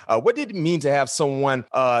coaching. What did it mean to have someone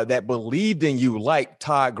that believed in you, like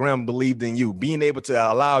Todd Graham believed in you, being able to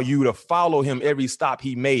allow you to follow him every stop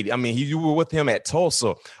he made? I mean, you were with him at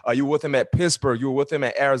Tulsa. You were with him at Pittsburgh. You were with him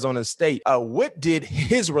at Arizona State. What did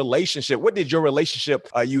your relationship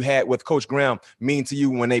you had with Coach Graham mean to you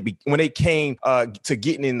when they came to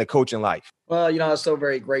getting in the coaching life? Well, I was so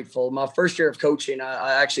very grateful. My first year of coaching,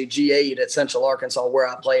 I actually GA'd at Central Arkansas where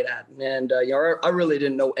I played at. And, I really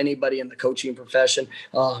didn't know anybody in the coaching profession.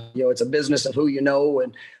 It's a business of who you know.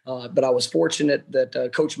 And but I was fortunate that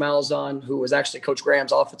Coach Malzahn, who was actually Coach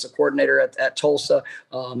Graham's offensive coordinator at Tulsa,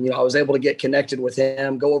 I was able to get connected with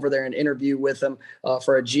him, go over there and interview with him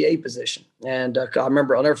for a GA position. And I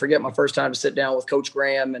remember, I'll never forget my first time to sit down with Coach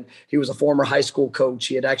Graham. And he was a former high school coach.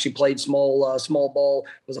 He had actually played small ball,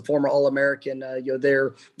 was a former All-American.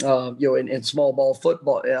 In small ball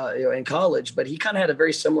football, in college, but he kind of had a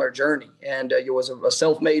very similar journey, and he was a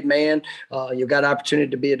self-made man. You got an opportunity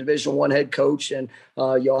to be a Division I head coach, and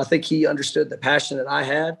I think he understood the passion that I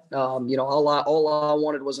had. All I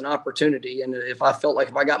wanted was an opportunity, and if I felt like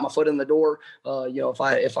if I got my foot in the door, if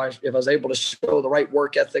I was able to show the right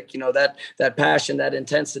work ethic, that passion, that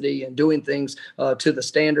intensity, and doing things to the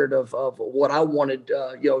standard of what I wanted,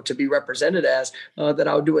 to be represented as, that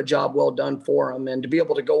I would do a job well done done for him. And to be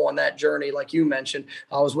able to go on that journey, like you mentioned,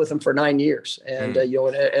 I was with him for 9 years. And,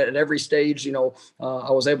 at every stage,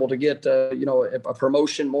 I was able to get, a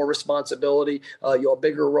promotion, more responsibility, a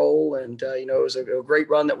bigger role. And, it was a great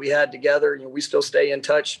run that we had together. We still stay in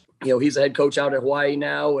touch. He's a head coach out at Hawaii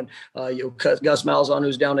now, and Gus Malzahn,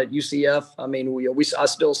 who's down at UCF. I mean, I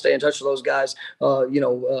still stay in touch with those guys,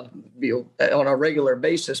 on a regular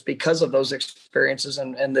basis because of those experiences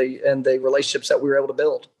and the relationships that we were able to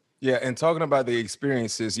build. Yeah, and talking about the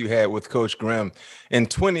experiences you had with Coach Graham, in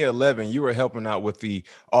 2011, you were helping out with the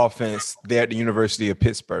offense there at the University of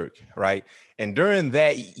Pittsburgh, right? And during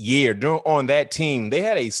that year, on that team, they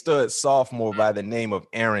had a stud sophomore by the name of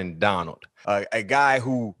Aaron Donald, a guy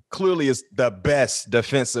who clearly is the best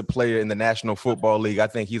defensive player in the National Football League. I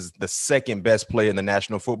think he's the second best player in the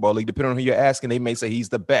National Football League. Depending on who you're asking, they may say he's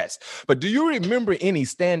the best. But do you remember any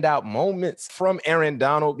standout moments from Aaron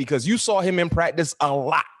Donald? Because you saw him in practice a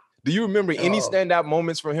lot. Do you remember any standout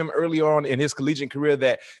moments for him early on in his collegiate career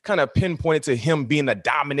that kind of pinpointed to him being a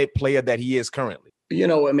dominant player that he is currently?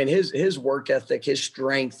 His work ethic, his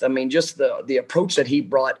strength, just the approach that he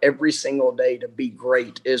brought every single day to be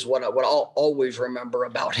great is what I'll always remember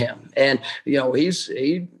about him. And,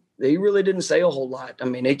 he really didn't say a whole lot.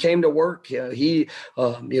 He came to work. He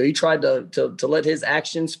tried to let his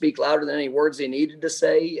actions speak louder than any words he needed to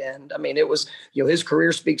say. And it was, his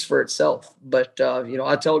career speaks for itself. But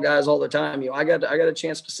I tell guys all the time, I got a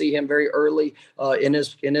chance to see him very early in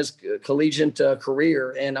his collegiate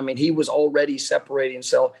career, and he was already separating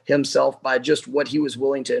himself by just what he was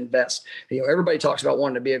willing to invest. Everybody talks about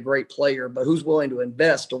wanting to be a great player, but who's willing to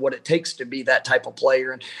invest to what it takes to be that type of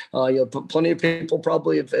player? And plenty of people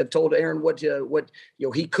probably have told Aaron what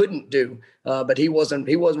he couldn't do, but he wasn't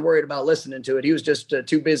worried about listening to it. He was just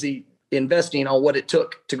too busy investing on what it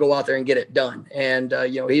took to go out there and get it done. And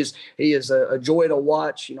he is a joy to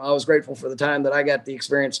watch. I was grateful for the time that I got the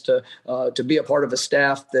experience to be a part of a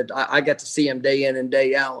staff that I got to see him day in and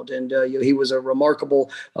day out. And he was a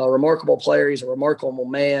remarkable player. He's a remarkable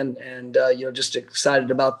man, and just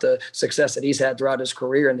excited about the success that he's had throughout his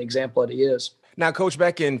career and the example that he is. Now, Coach,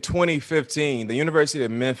 back in 2015, the University of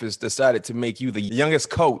Memphis decided to make you the youngest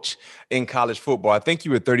coach in college football. I think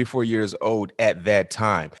you were 34 years old at that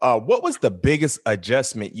time. What was the biggest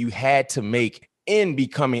adjustment you had to make in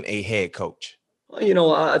becoming a head coach?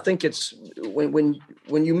 I think it's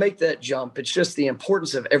when you make that jump, it's just the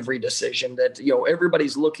importance of every decision that,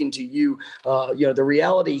 everybody's looking to you. The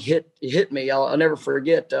reality hit me. I'll never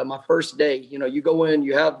forget my first day. You go in,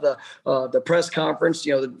 you have the press conference,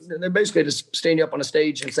 they're basically just stand you up on a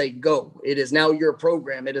stage and say, go. It is now your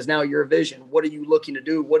program. It is now your vision. What are you looking to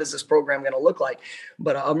do? What is this program going to look like?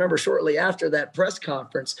 But I remember shortly after that press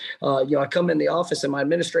conference, I come in the office and my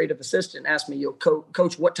administrative assistant asked me,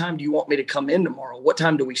 Coach, what time do you want me to come in tomorrow? What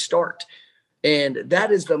time do we start? And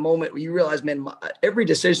that is the moment where you realize, man, every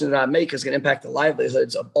decision that I make is going to impact the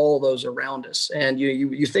livelihoods of all those around us. And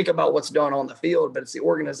you think about what's done on the field, but it's the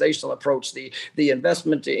organizational approach, the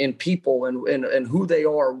investment in people and who they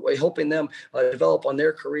are, helping them develop on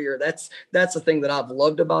their career. That's the thing that I've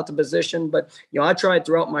loved about the position. But, I tried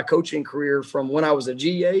throughout my coaching career from when I was a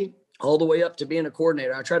GA all the way up to being a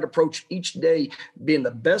coordinator. I tried to approach each day being the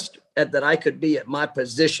best that I could be at my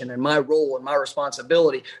position and my role and my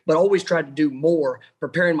responsibility, but always tried to do more,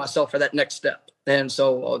 preparing myself for that next step. And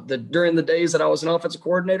so during the days that I was an offensive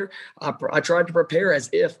coordinator, I tried to prepare as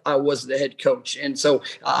if I was the head coach. And so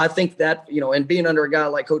I think that, and being under a guy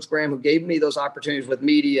like Coach Graham, who gave me those opportunities with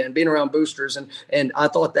media and being around boosters, and I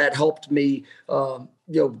thought that helped me,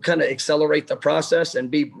 kind of accelerate the process and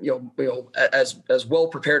be, as well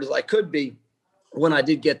prepared as I could be when I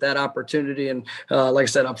did get that opportunity. And like I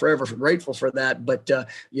said, I'm forever grateful for that. But,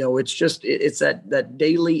 it's that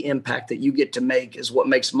daily impact that you get to make is what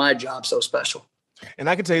makes my job so special. And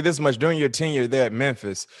I can tell you this much, during your tenure there at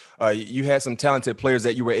Memphis, you had some talented players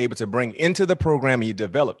that you were able to bring into the program and you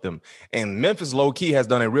developed them. And Memphis low key has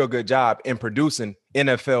done a real good job in producing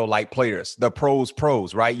NFL-like players, the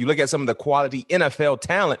pros, right? You look at some of the quality NFL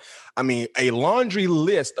talent. A laundry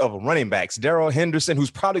list of running backs. Darrell Henderson, who's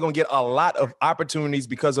probably going to get a lot of opportunities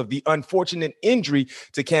because of the unfortunate injury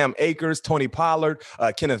to Cam Akers, Tony Pollard,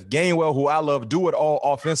 Kenneth Gainwell, who I love, do-it-all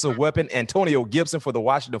offensive weapon, Antonio Gibson for the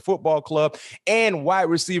Washington Football Club, and wide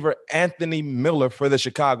receiver Anthony Miller for the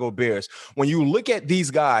Chicago Bears. When you look at these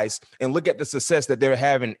guys and look at the success that they're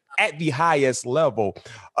having at the highest level,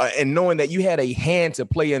 and knowing that you had a hand to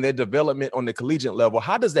play in their development on the collegiate level,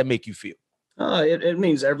 how does that make you feel? It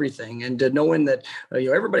means everything. And knowing that,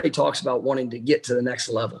 everybody talks about wanting to get to the next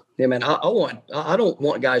level. I mean, I don't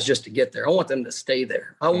want guys just to get there. I want them to stay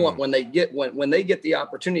there. I want when they get the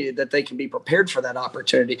opportunity that they can be prepared for that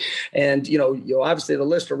opportunity. And, obviously the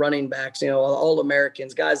list of running backs, all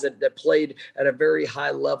Americans, guys that played at a very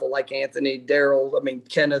high level, like Anthony, Darrell,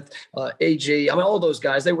 Kenneth, AG, all those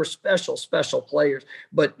guys, they were special players,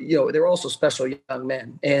 but, they were also special young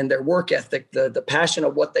men, and their work ethic, the passion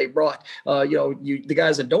of what they brought, the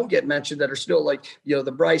guys that don't get mentioned that are still like,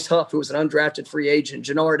 the Bryce Huff, who was an undrafted free agent,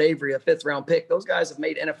 Jannard Avery, a 5th-round pick. Those guys have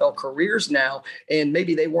made NFL careers now, and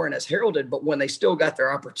maybe they weren't as heralded, but when they still got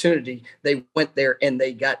their opportunity, they went there and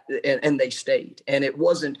they got and they stayed. And it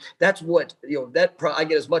wasn't. That's what I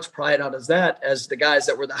get as much pride out as that as the guys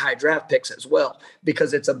that were the high draft picks as well,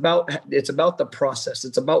 because it's about the process.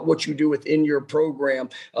 It's about what you do within your program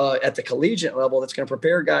at the collegiate level that's going to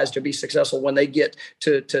prepare guys to be successful when they get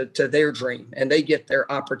to their dream and they get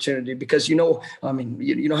their opportunity, because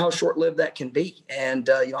how short-lived that can be. And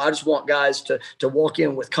I just want guys to walk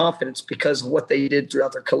in with confidence because of what they did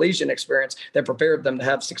throughout their collegiate experience that prepared them to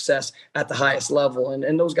have success at the highest level.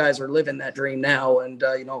 And those guys are living that dream now. And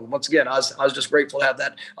once again, I was just grateful to have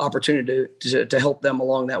that opportunity to help them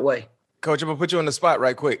along that way. Coach, I'm gonna put you on the spot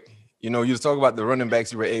right quick. You was talking about the running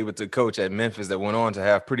backs you were able to coach at Memphis that went on to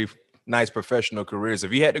have pretty nice professional careers.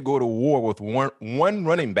 If you had to go to war with one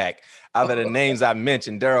running back out of the names I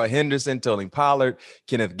mentioned, Darrell Henderson, Tony Pollard,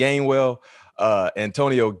 Kenneth Gainwell,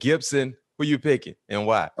 Antonio Gibson, who you picking and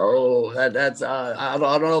why? Oh, that's I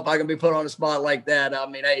don't know if I can be put on a spot like that.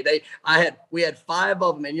 We had 5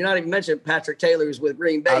 of them, and you're not even mentioning Patrick Taylor, who's with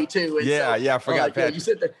Green Bay too. And I forgot Patrick.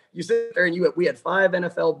 You sit there, and we had 5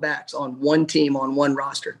 NFL backs on one team on one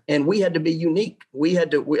roster, and we had to be unique. We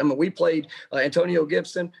played Antonio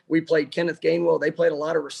Gibson, we played Kenneth Gainwell. They played a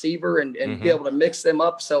lot of receiver and be able to mix them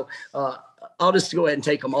up. So. I'll just go ahead and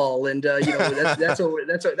take them all. And, that's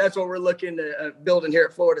what we're looking to building here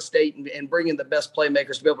at Florida State and bringing the best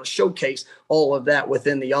playmakers to be able to showcase all of that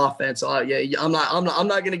within the offense. I'm not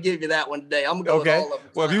going to give you that one today. I'm going to go with all of them.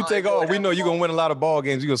 Well, if you take all, we know you're going to win a lot of ball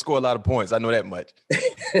games. You're going to score a lot of points. I know that much.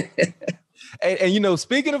 And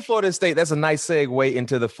speaking of Florida State, that's a nice segue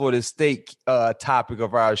into the Florida State topic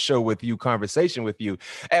of our show with you, conversation with you.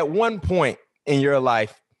 At one point in your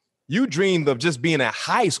life, you dreamed of just being a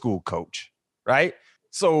high school coach. Right?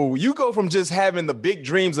 So you go from just having the big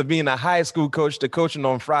dreams of being a high school coach to coaching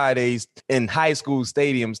on Fridays in high school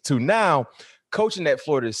stadiums to now coaching at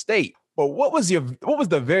Florida State. But what was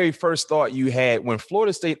the very first thought you had when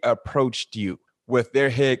Florida State approached you with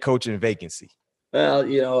their head coaching vacancy? Well,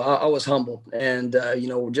 I was humbled, and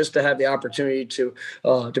just to have the opportunity to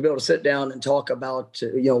be able to sit down and talk about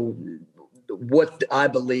what I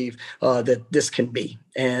believe that this can be.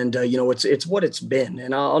 And, it's what it's been.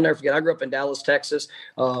 And I'll never forget, I grew up in Dallas, Texas.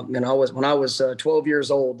 When I was 12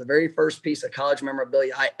 years old, the very first piece of college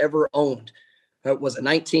memorabilia I ever owned was a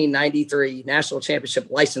 1993 national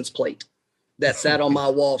championship license plate that sat on my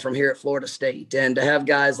wall from here at Florida State. And to have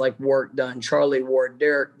guys like Warrick Dunn, Charlie Ward,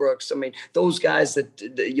 Derek Brooks, those guys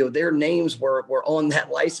that their names were on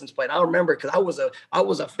that license plate. I remember because I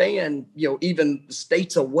was a fan, even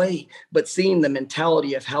states away, but seeing the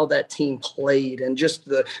mentality of how that team played and just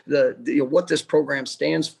the what this program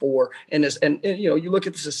stands for. And you look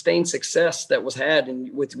at the sustained success that was had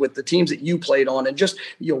and with the teams that you played on, and just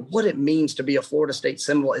what it means to be a Florida State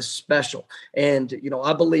Seminole is special. And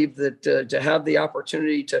I believe that to have the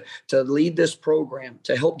opportunity to lead this program,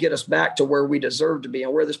 to help get us back to where we deserve to be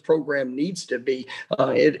and where this program needs to be.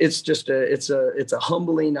 It's a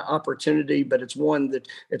humbling opportunity, but it's one that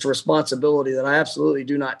it's a responsibility that I absolutely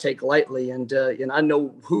do not take lightly. And I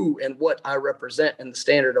know who and what I represent and the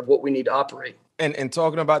standard of what we need to operate. And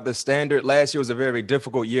talking about the standard, last year was a very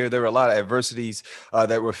difficult year. There were a lot of adversities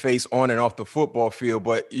that were faced on and off the football field.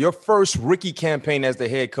 But your first rookie campaign as the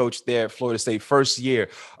head coach there at Florida State, first year,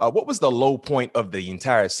 what was the low point of the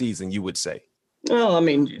entire season, you would say? Well,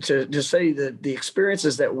 to say that the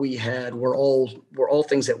experiences that we had were all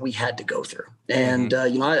things that we had to go through. And,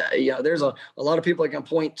 there's a lot of people that can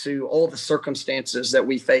point to all the circumstances that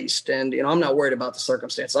we faced. And, I'm not worried about the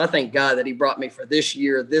circumstances. I thank God that he brought me for this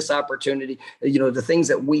year, this opportunity, the things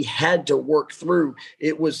that we had to work through.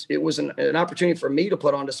 It was an opportunity for me to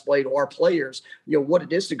put on display to our players, what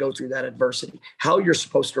it is to go through that adversity, how you're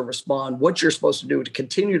supposed to respond, what you're supposed to do to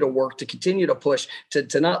continue to work, to continue to push,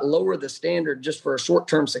 to not lower the standard just for a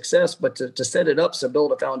short-term success, but to set it up to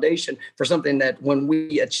build a foundation for something that when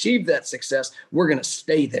we achieve that success, we're going to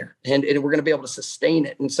stay there and we're going to be able to sustain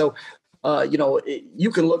it. And so,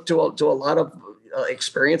 you can look to a lot of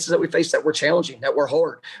experiences that we face that were challenging, that were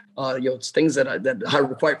hard. It's things that I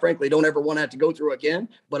quite frankly don't ever want to have to go through again,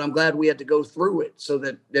 but I'm glad we had to go through it so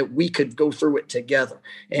that we could go through it together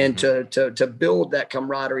and to build that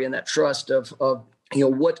camaraderie and that trust of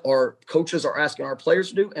what our coaches are asking our players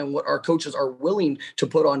to do and what our coaches are willing to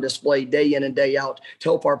put on display day in and day out to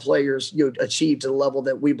help our players, achieve to the level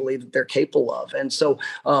that we believe that they're capable of. And so,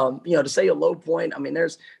 to say a low point, I mean,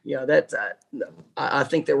 there's, I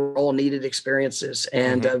think they were all needed experiences,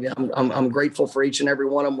 and I'm grateful for each and every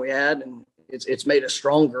one of them we had, and it's made us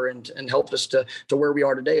stronger and helped us to where we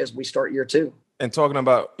are today as we start year 2. And talking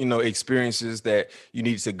about, experiences that you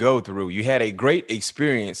need to go through, you had a great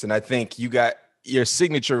experience, and I think you got your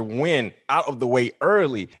signature win out of the way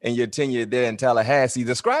early in your tenure there in Tallahassee.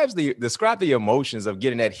 Describe the emotions of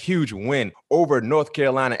getting that huge win over North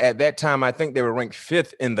Carolina. At that time, I think they were ranked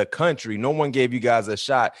 5th in the country. No one gave you guys a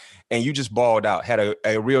shot, and you just balled out, had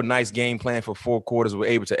a real nice game plan for 4 quarters, were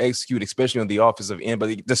able to execute, especially on the offensive end.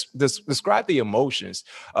 But describe the emotions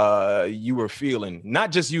you were feeling,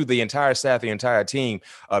 not just you, the entire staff, the entire team,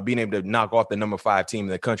 being able to knock off the number 5 team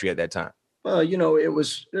in the country at that time. There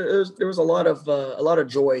was a lot of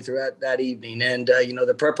joy throughout that evening, and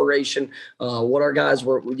the preparation, what our guys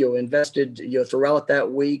were invested throughout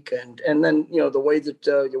that week, and then the way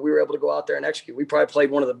that we were able to go out there and execute. We probably played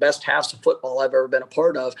one of the best halves of football I've ever been a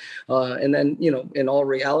part of, and then in all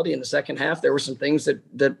reality, in the second half, there were some things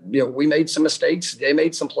that we made some mistakes, they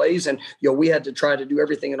made some plays, and we had to try to do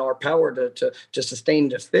everything in our power to sustain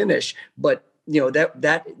to finish, but.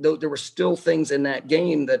 There were still things in that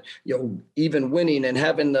game that, even winning and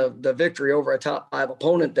having the victory over a top 5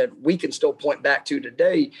 opponent that we can still point back to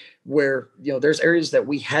today where, there's areas that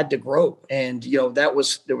we had to grow. And, there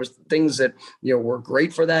was things that, were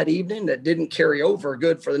great for that evening that didn't carry over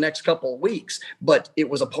good for the next couple of weeks, but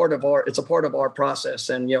it's a part of our process.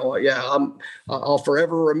 And, I'll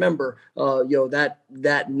forever remember,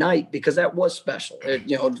 that night, because that was special.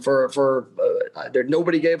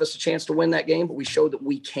 Nobody gave us a chance to win that game, but we showed that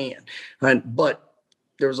we can. But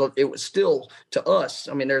it was still, to us,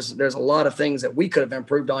 I mean, there's a lot of things that we could have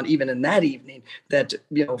improved on even in that evening that,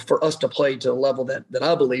 for us to play to the level that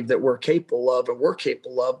I believe that we're capable of.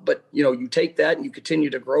 But, you take that and you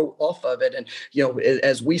continue to grow off of it. And,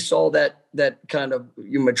 as we saw that kind of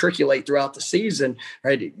you matriculate throughout the season,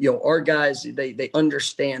 right? Our guys, they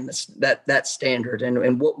understand that standard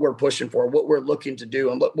and what we're pushing for, what we're looking to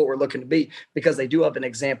do and what we're looking to be, because they do have an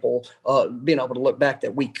example being able to look back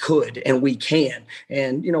that we could and we can.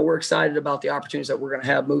 And, we're excited about the opportunities that we're going to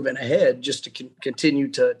have moving ahead just to continue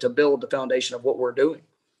to build the foundation of what we're doing.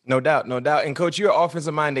 No doubt. And Coach, you're an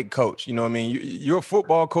offensive-minded coach. You're a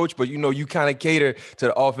football coach, but, you kind of cater to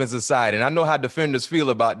the offensive side. And I know how defenders feel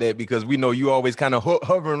about that because we know you always kind of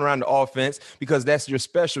hovering around the offense because that's your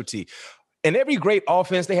specialty. In every great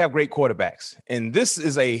offense, they have great quarterbacks. And this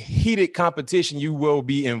is a heated competition you will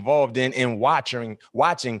be involved in watching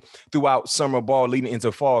throughout summer ball leading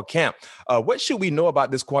into fall camp. What should we know about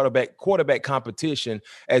this quarterback competition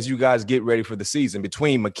as you guys get ready for the season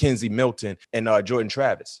between McKenzie Milton and Jordan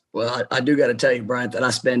Travis? Well, I do got to tell you, Bryant, that I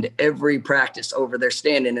spend every practice over there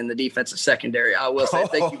standing in the defensive secondary. I will say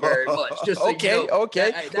thank you very much. Just so okay.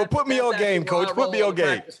 Well, put me on game, Coach. Put me on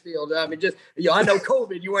game. Field. I mean, I know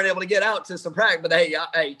COVID, you weren't able to get out to some practice, but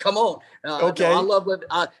hey, come on. Okay. No, I love living.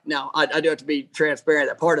 Now I do have to be transparent.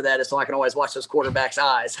 That part of that is so I can always watch those quarterbacks'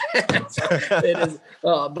 eyes. It is,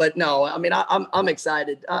 but no, I mean, I'm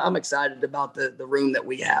excited. I'm excited about the room that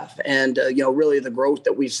we have, and really the growth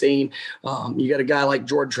that we've seen. You got a guy like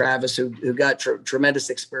Jordan Travis who got tremendous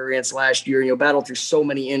experience last year. Battled through so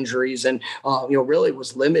many injuries, and really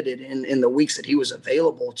was limited in the weeks that he was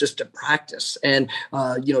available just to practice. And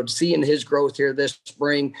seeing his growth here this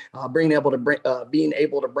spring, being able to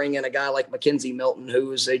bring in a guy like McKenzie Milton,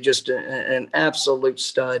 who is just an absolute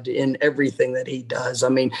stud in everything that he does. I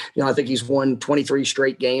mean, I think he's won 23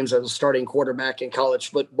 straight games as a starting quarterback in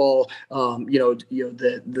college football. The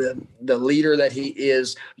leader that he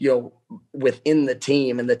is, within the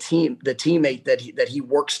team and the teammate that he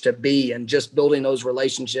works to be, and just building those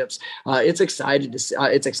relationships. It's exciting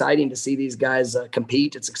to see these guys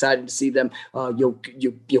compete. It's exciting to see them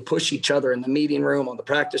you push each other in the meeting room, on the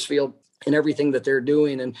practice field, and everything that they're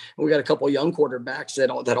doing. And we got a couple of young quarterbacks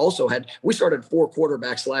that also we started 4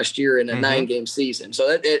 quarterbacks last year in a 9-game season.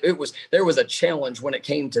 So there was a challenge when it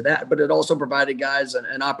came to that, but it also provided guys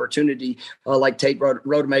an opportunity like Tate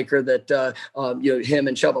Rodemaker that, him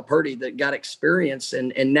and Chubba Purdy that got experience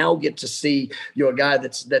and now get to see, a guy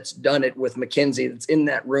that's done it with McKenzie, that's in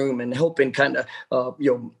that room and helping kind of,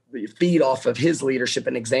 feed off of his leadership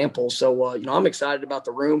and example. So, I'm excited about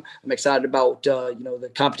the room. I'm excited about,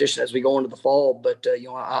 the competition as we go into the fall. But,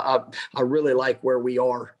 I really like where we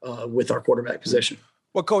are with our quarterback position.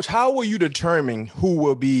 Well, Coach, how will you determine who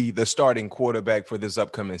will be the starting quarterback for this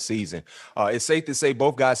upcoming season? It's safe to say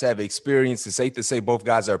both guys have experience. It's safe to say both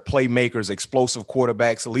guys are playmakers, explosive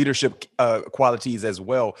quarterbacks, leadership qualities as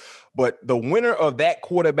well. But the winner of that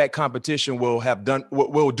quarterback competition will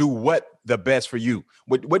do what the best for you?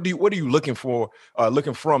 What are you looking for,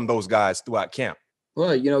 looking from those guys throughout camp?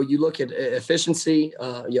 Well, you look at efficiency,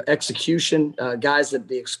 execution, guys, that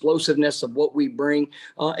the explosiveness of what we bring,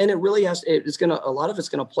 and it really a lot of it's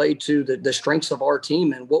going to play to the strengths of our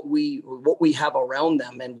team and what we have around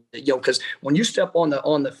them. And, because when you step on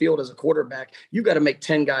the field as a quarterback, you got to make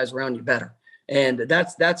 10 guys around you better. And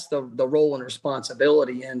that's the role and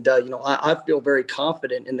responsibility. And, I feel very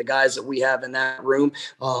confident in the guys that we have in that room.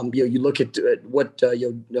 You look at what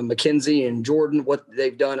McKenzie and Jordan, what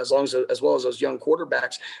they've done as well as those young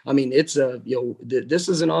quarterbacks. I mean, it's this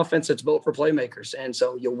is an offense that's built for playmakers. And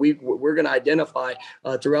so, we're going to identify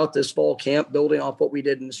throughout this fall camp, building off what we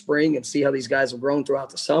did in the spring and see how these guys have grown throughout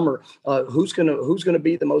the summer, who's going to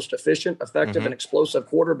be the most efficient, effective, and explosive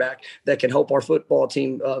quarterback that can help our football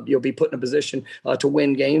team, be put in a position to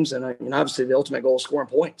win games. And obviously the ultimate goal is scoring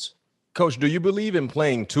points. Coach, do you believe in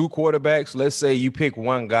playing two quarterbacks? Let's say you pick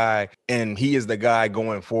one guy and he is the guy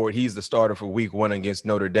going forward. He's the starter for week 1 against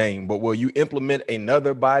Notre Dame. But will you implement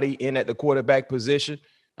another body in at the quarterback position?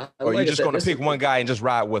 Or are you just going to pick one guy and just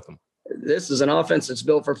ride with him? This is an offense that's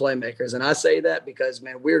built for playmakers. And I say that because,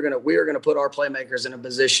 man, we're going to put our playmakers in a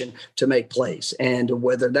position to make plays. And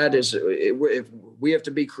whether that is, if we have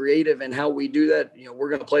to be creative in how we do that, we're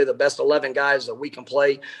going to play the best 11 guys that we can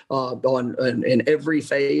play in every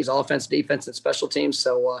phase, offense, defense, and special teams.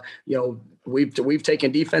 So, we've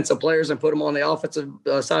taken defensive players and put them on the offensive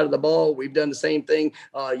side of the ball. We've done the same thing,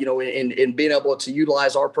 in being able to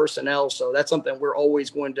utilize our personnel. So that's something we're always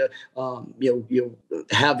going to,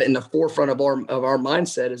 have in the forefront of our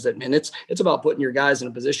mindset is that, man, it's about putting your guys in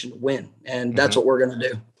a position to win. And that's what we're going to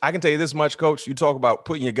do. I can tell you this much, Coach. You talk about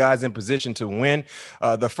putting your guys in position to win.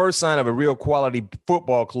 The first sign of a real quality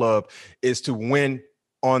football club is to win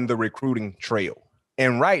on the recruiting trail.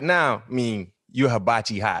 And right now, you're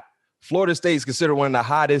hibachi hot. Florida State is considered one of the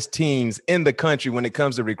hottest teams in the country when it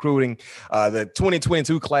comes to recruiting. The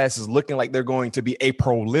 2022 class is looking like they're going to be a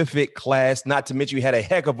prolific class, not to mention you had a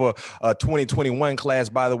heck of a 2021 class,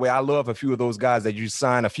 by the way. I love a few of those guys that you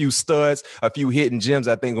signed, a few studs, a few hidden gems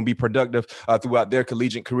I think will be productive throughout their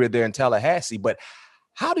collegiate career there in Tallahassee. But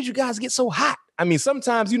how did you guys get so hot?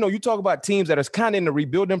 Sometimes, you talk about teams that are kind of in the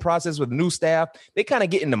rebuilding process with new staff. They kind of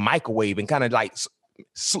get in the microwave and kind of like –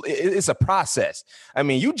 it's a process.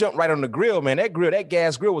 You jump right on the grill, man. That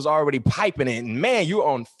gas grill was already piping and man, you're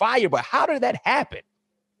on fire. But how did that happen?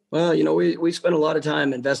 Well, we spent a lot of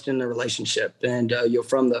time investing in the relationship, and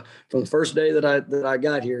from the first day that I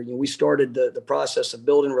got here, we started the process of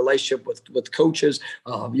building a relationship with coaches,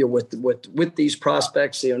 with these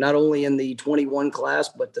prospects, not only in the 21 class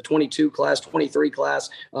but the 22 class, 23 class.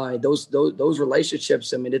 Those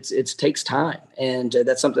relationships. It takes time, and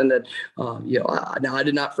that's something that now I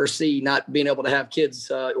did not foresee not being able to have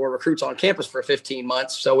kids or recruits on campus for 15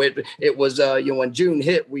 months. So it was when June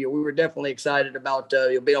hit, we were definitely excited about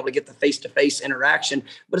being able to get the face-to-face interaction,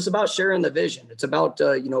 but it's about sharing the vision. It's about,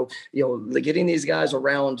 getting these guys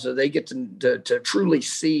around so they get to truly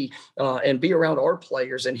see and be around our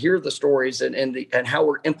players and hear the stories and how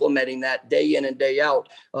we're implementing that day in and day out.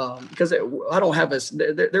 Because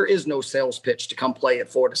there is no sales pitch to come play at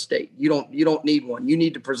Florida State. You don't need one. You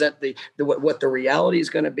need to present what the reality is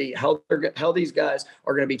going to be, how these guys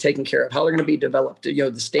are going to be taken care of, how they're going to be developed,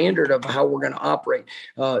 the standard of how we're going to operate.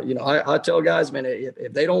 I tell guys, man,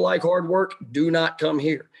 if they don't like hard work, do not come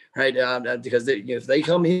here, right? Because if they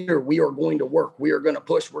come here, we are going to work. We are going to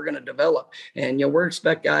push. We're going to develop. And, we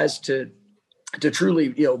expect guys to truly,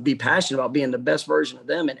 be passionate about being the best version of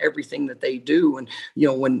them in everything that they do. And,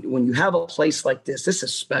 when you have a place like this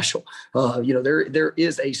is special. There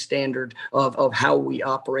is a standard of how we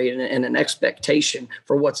operate and an expectation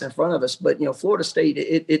for what's in front of us. But, Florida State,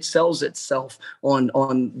 it sells itself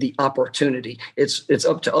on the opportunity. It's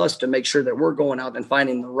up to us to make sure that we're going out and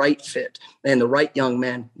finding the right fit and the right young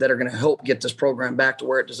men that are going to help get this program back to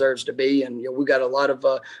where it deserves to be. And, we've got a lot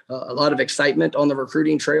of excitement on the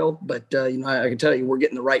recruiting trail, but, I can tell you we're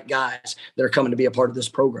getting the right guys that are coming to be a part of this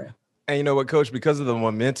program. And you know what, Coach, because of the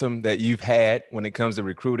momentum that you've had when it comes to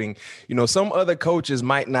recruiting, some other coaches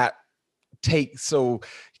might not take so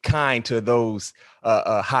kind to those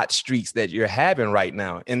hot streaks that you're having right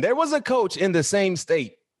now. And there was a coach in the same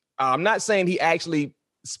state. I'm not saying he actually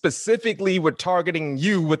specifically we're targeting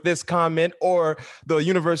you with this comment or the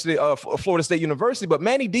University of Florida State University, but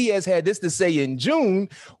Manny Diaz had this to say in June: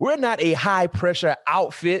 we're not a high pressure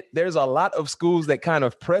outfit. There's a lot of schools that kind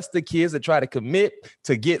of press the kids to try to commit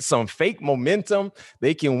to get some fake momentum.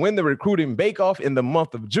 They can win the recruiting bake-off in the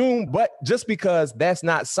month of June, but just because that's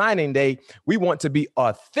not signing day, we want to be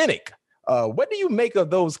authentic. What do you make of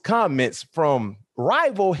those comments from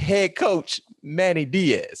rival head coach Manny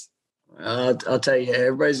Diaz? I'll tell you,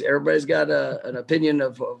 everybody's got an opinion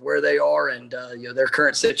of where they are and their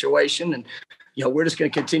current situation, and we're just going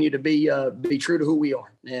to continue to be true to who we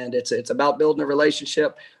are, and it's about building a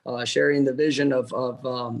relationship, sharing the vision of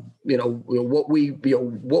what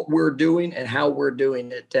we're doing and how we're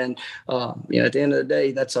doing it, and at the end of the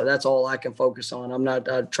day, that's all I can focus on.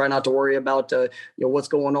 I try not to worry about what's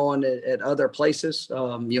going on at other places,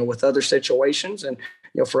 with other situations, and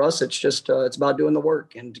for us, it's just it's about doing the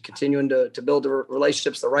work and continuing to build the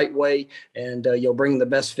relationships the right way, and bring the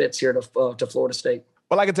best fits here to Florida State.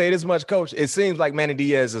 Well, I can tell you this much, Coach. It seems like Manny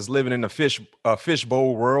Diaz is living in a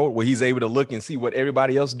fishbowl world where he's able to look and see what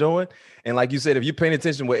everybody else is doing. And like you said, if you're paying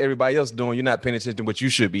attention to what everybody else is doing, you're not paying attention to what you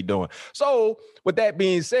should be doing. So with that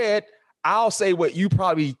being said, I'll say what you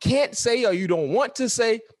probably can't say or you don't want to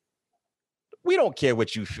say. We don't care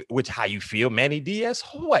how you feel, Manny Diaz.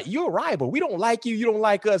 What? You're a rival. We don't like you. You don't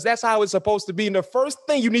like us. That's how it's supposed to be. And the first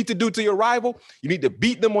thing you need to do to your rival, you need to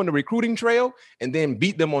beat them on the recruiting trail and then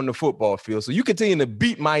beat them on the football field. So you continue to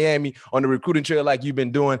beat Miami on the recruiting trail like you've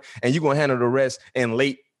been doing, and you're going to handle the rest in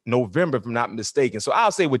late November, if I'm not mistaken. So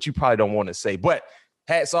I'll say what you probably don't want to say. But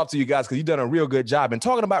hats off to you guys because you've done a real good job. And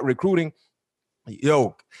talking about recruiting,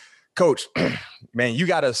 Coach, man, you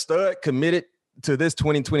got a stud committed to this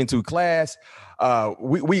 2022 class.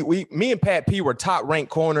 Me and Pat P were top ranked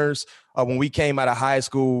corners when we came out of high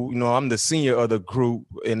school. I'm the senior of the group,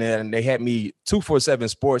 and then they had me 247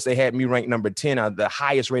 Sports. They had me ranked number 10 out of the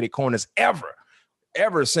highest rated corners ever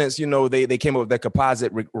since, they came up with that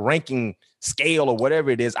composite ranking scale or whatever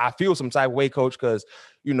it is. I feel some type of way, Coach, because,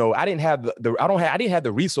 I didn't have I didn't have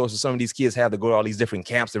the resources some of these kids have to go to all these different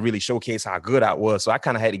camps to really showcase how good I was. So I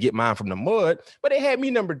kind of had to get mine from the mud, but they had me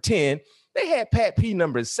number 10. They had Pat P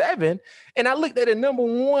number 7, and I looked at a number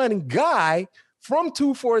 1 guy from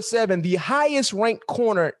 247, the highest ranked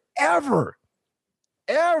corner ever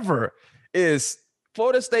is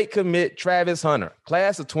Florida State commit Travis Hunter,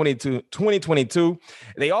 class of 2022.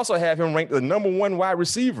 They also have him ranked the number 1 wide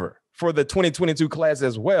receiver for the 2022 class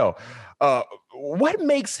as well. What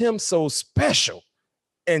makes him so special?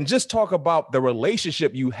 And just talk about the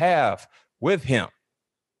relationship you have with him.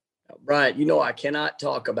 Brian, I cannot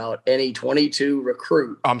talk about any 22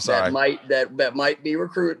 recruit. I'm sorry. that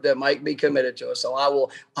might be committed to us. So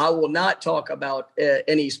I will not talk about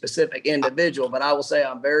any specific individual, but I will say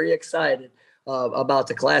I'm very excited about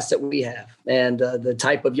the class that we have and the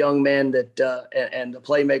type of young men that and the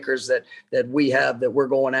playmakers that we have that we're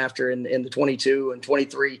going after in the 22 and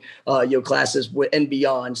 23 classes and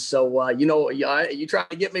beyond. So you try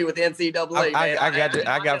to get me with the NCAA.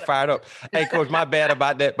 I got fired up. Hey, Coach, my bad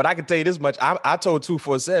about that, but I can tell you this much: I told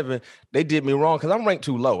 247 they did me wrong because I'm ranked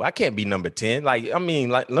too low. I can't be number 10.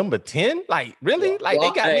 Like number 10. Like really?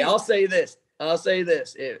 They got me. I'll say this.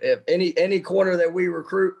 If any corner that we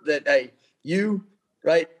recruit that you,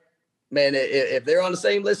 right, man, if they're on the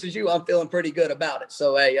same list as you, I'm feeling pretty good about it.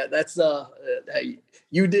 So, that's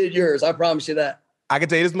you did yours. I promise you that. I can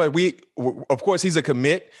tell you this much. Of course, he's a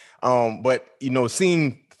commit, but,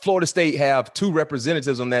 seeing Florida State have 2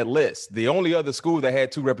 representatives on that list. The only other school that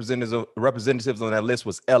had 2 representatives on that list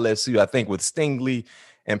was LSU, I think, with Stingley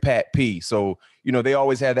and Pat P. So, they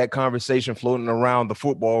always had that conversation floating around the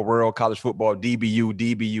football world, college football,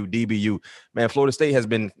 DBU. Man, Florida State has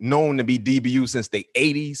been known to be DBU since the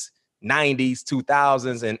 80s, 90s,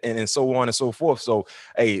 2000s, and so on and so forth. So,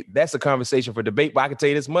 hey, that's a conversation for debate. But I can tell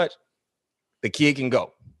you this much. The kid can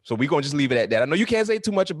go. So we're going to just leave it at that. I know you can't say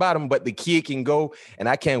too much about him, but the kid can go, and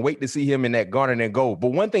I can't wait to see him in that Garnet and Gold.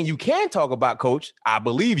 But one thing you can talk about, Coach, I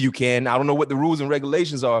believe you can. I don't know what the rules and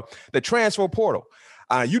regulations are, the transfer portal.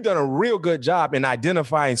 You've done a real good job in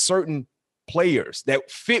identifying certain players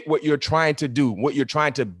that fit what you're trying to do, what you're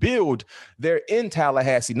trying to build there in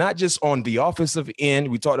Tallahassee, not just on the offensive end.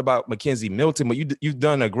 We talked about Mackenzie Milton, but you've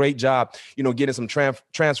done a great job, getting some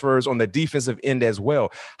transfers on the defensive end as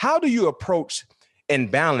well. How do you approach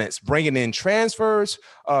and balance bringing in transfers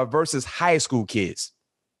versus high school kids?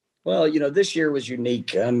 Well, this year was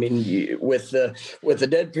unique. I mean, with the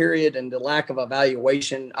dead period and the lack of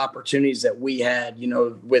evaluation opportunities that we had,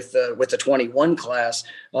 with the 21 class,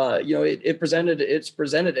 it's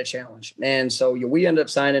presented a challenge. And so we ended up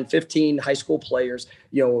signing 15 high school players.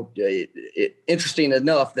 Interesting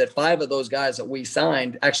enough that 5 of those guys that we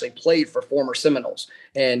signed actually played for former Seminoles,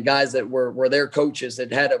 and guys that were their coaches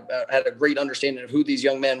that had a great understanding of who these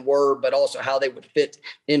young men were, but also how they would fit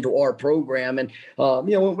into our program. And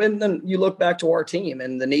and then you look back to our team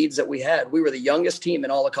and the needs that we had. We were the youngest team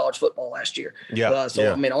in all of college football last year.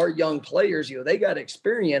 I mean, our young players, they got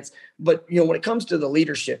experience, but when it comes to the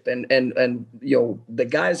leadership and the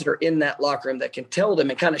guys that are in that locker room that can tell them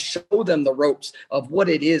and kind of show them the ropes of what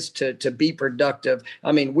it is to be productive.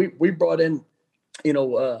 I mean, we brought in,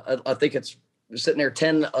 I think it's sitting there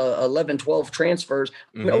 10, 11, 12 transfers,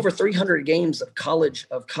 over 300 games of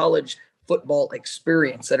college football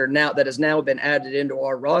experience that has now been added into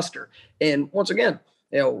our roster. And once again,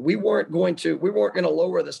 we weren't going to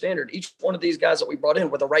lower the standard. Each one of these guys that we brought in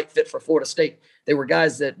were the right fit for Florida State. They were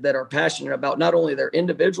guys that are passionate about not only their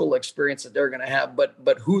individual experience that they're going to have,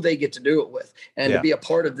 but who they get to do it with, and to be a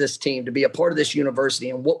part of this team, to be a part of this university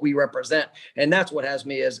and what we represent. And that's what has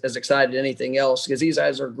me as excited as anything else, because these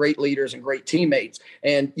guys are great leaders and great teammates.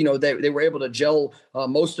 And, they were able to gel.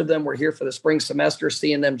 Most of them were here for the spring semester,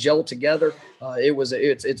 seeing them gel together.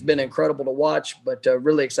 It's been incredible to watch, but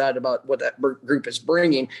really excited about what that group is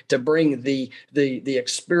bringing to bring the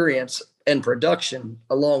experience and production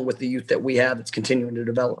along with the youth that we have that's continuing to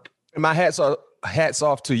develop. And my hats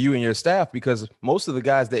off to you and your staff, because most of the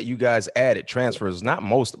guys that you guys added, transfers, not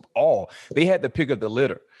most of all, they had the pick of the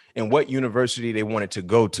litter and what university they wanted to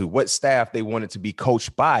go to, what staff they wanted to be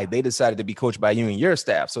coached by. They decided to be coached by you and your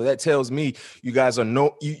staff. So that tells me you guys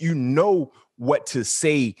are you know what to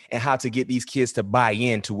say and how to get these kids to buy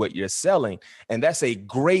into what you're selling. And that's a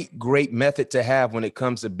great, great method to have when it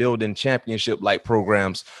comes to building championship-like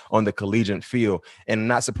programs on the collegiate field. And I'm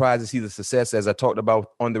not surprised to see the success, as I talked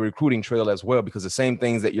about, on the recruiting trail as well, because the same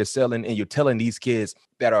things that you're selling and you're telling these kids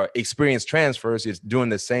that are experienced transfers is doing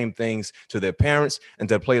the same things to their parents and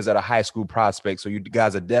to players that are high school prospects. So you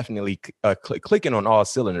guys are definitely clicking on all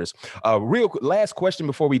cylinders. Real last question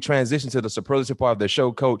before we transition to the superlative part of the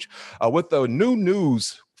show, Coach. With the new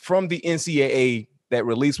news from the NCAA that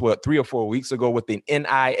released 3 or 4 weeks ago with the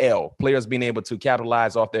NIL, players being able to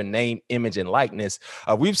capitalize off their name, image, and likeness,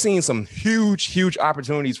 we've seen some huge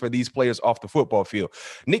opportunities for these players off the football field.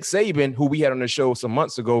 Nick Saban, who we had on the show some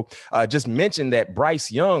months ago, just mentioned that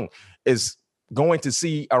Bryce Young is going to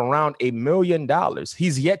see around $1 million.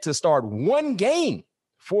 He's yet to start one game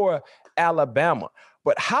for Alabama.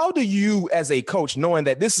 But how do you, as a coach, knowing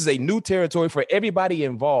that this is a new territory for everybody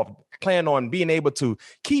involved, plan on being able to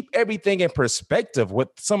keep everything in perspective with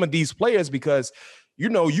some of these players? Because, you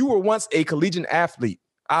were once a collegiate athlete.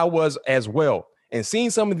 I was as well. And seeing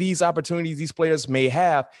some of these opportunities these players may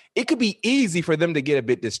have, it could be easy for them to get a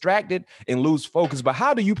bit distracted and lose focus. But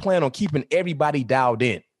how do you plan on keeping everybody dialed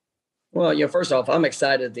in? Well, first off, I'm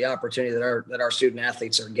excited at the opportunity that our student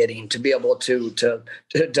athletes are getting to be able to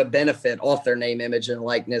benefit off their name, image, and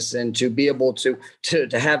likeness, and to be able to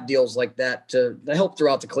have deals like that to help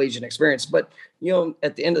throughout the collegiate experience. But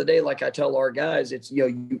at the end of the day, like I tell our guys, it's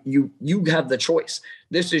you have the choice.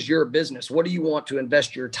 This is your business. What do you want to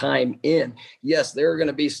invest your time in? Yes, there are going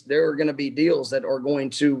to be deals that are going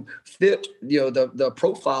to fit the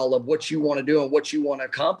profile of what you want to do and what you want to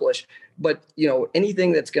accomplish. But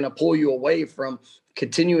anything that's going to pull you away from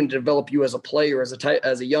continuing to develop you as a player,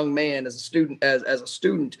 as a young man, as a student, as a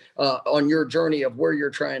student on your journey of where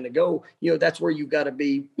you're trying to go, that's where you've got to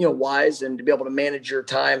be, wise, and to be able to manage your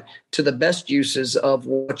time to the best uses of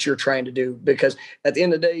what you're trying to do. Because at the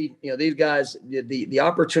end of the day, these guys, the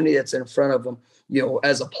opportunity that's in front of them,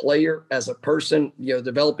 as a player, as a person,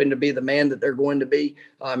 developing to be the man that they're going to be.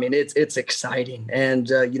 I mean, it's exciting. And,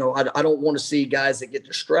 I don't want to see guys that get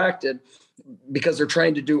distracted because they're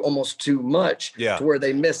trying to do almost too much to where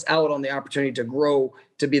they miss out on the opportunity to grow,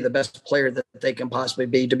 to be the best player that they can possibly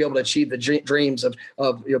be, to be able to achieve the dreams of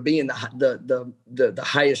being the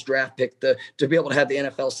highest draft pick, to be able to have the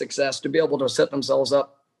NFL success, to be able to set themselves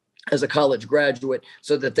up as a college graduate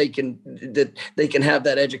so that they can have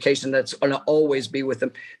that education that's going to always be with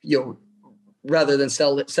them, rather than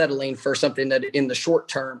settling for something that in the short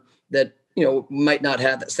term that might not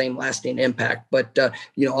have that same lasting impact. But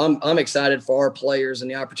I'm excited for our players and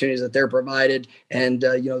the opportunities that they're provided, and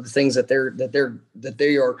the things that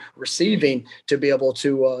they are receiving to be able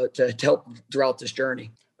to help throughout this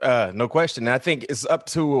journey. No question. I think it's up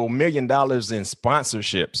to $1 million in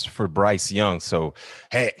sponsorships for Bryce Young. So,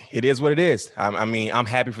 hey, it is what it is. I mean, I'm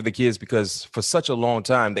happy for the kids because for such a long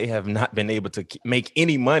time, they have not been able to make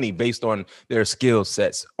any money based on their skill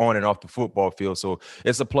sets on and off the football field. So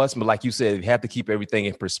it's a plus. But like you said, you have to keep everything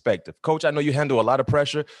in perspective. Coach, I know you handle a lot of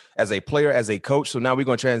pressure as a player, as a coach. So now we're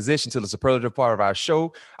going to transition to the superlative part of our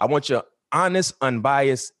show. I want your honest,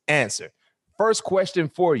 unbiased answer. First question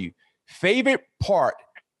for you. Favorite part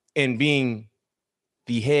in being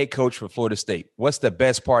the head coach for Florida State? What's the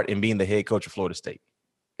best part in being the head coach of Florida State?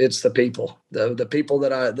 It's the people, the people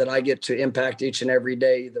that I get to impact each and every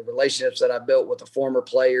day, the relationships that I built with the former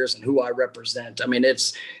players and who I represent. I mean,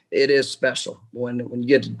 it is special when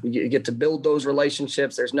you get to build those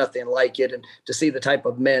relationships. There's nothing like it. And to see the type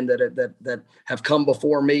of men that have come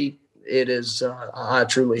before me, it is, I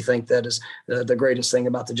truly think that is the greatest thing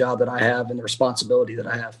about the job that I have and the responsibility that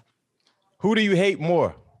I have. Who do you hate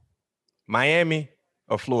more? Miami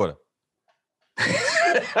or Florida?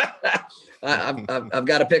 I've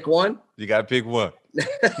got to pick one. You got to pick one.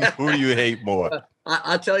 Who do you hate more?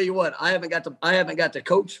 I tell you what, I haven't got to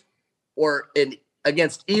coach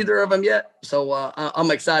against either of them yet. So I'm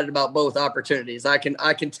excited about both opportunities. I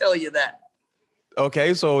can tell you that.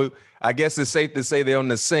 Okay, so I guess it's safe to say they're on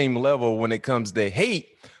the same level when it comes to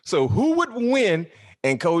hate. So who would win?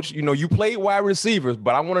 And Coach, you played wide receivers,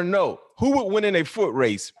 but I want to know who would win in a foot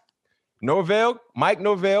race. Mike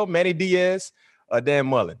Norvell, Manny Diaz, or Dan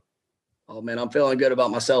Mullen? Oh, man, I'm feeling good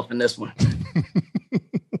about myself in this one.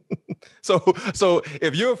 So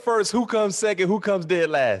if you're first, who comes second? Who comes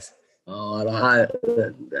dead last? Oh,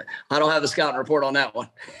 I don't have a scouting report on that one.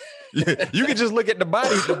 You can just look at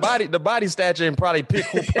the body stature and probably pick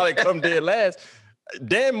who probably come dead last.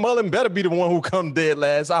 Dan Mullen better be the one who come dead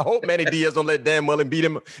last. I hope Manny Diaz don't let Dan Mullen beat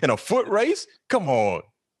him in a foot race. Come on.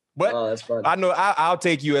 But that's fun. I know I'll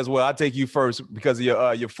take you as well. I'll take you first because of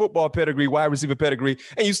your football pedigree, wide receiver pedigree,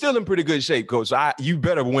 and you're still in pretty good shape, Coach. So you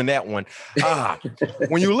better win that one.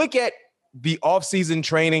 When you look at the offseason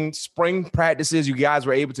training, spring practices you guys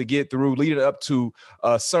were able to get through leading up to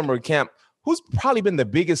summer camp, who's probably been the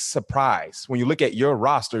biggest surprise when you look at your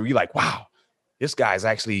roster? You're like, wow, this guy's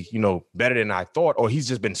actually, better than I thought, or he's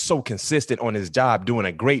just been so consistent on his job, doing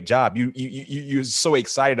a great job. You're so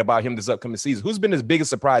excited about him this upcoming season. Who's been his biggest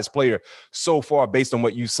surprise player so far based on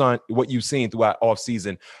what you've seen throughout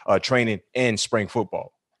offseason training and spring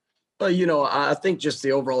football? Well, I think just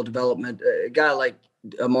the overall development, a guy like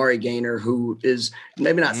Amari Gainer, who is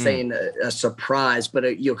maybe not saying a surprise, but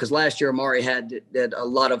because last year Amari had a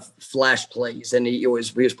lot of flash plays and he was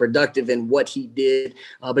productive in what he did,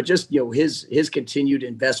 but just his continued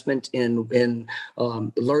investment in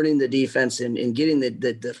learning the defense and getting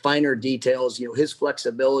the finer details, his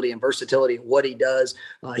flexibility and versatility of what he does.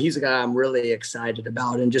 He's a guy I'm really excited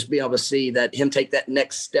about, and just being able to see that him take that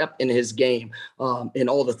next step in his game and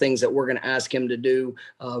all the things that we're going to ask him to do.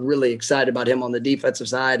 Really excited about him on the defensive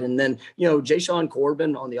side. And then, Jashawn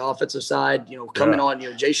Corbin on the offensive side, coming on,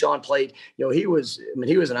 Jashawn played, he was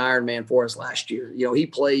an Iron Man for us last year. He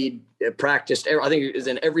played, practiced. I think it was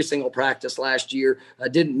in every single practice last year.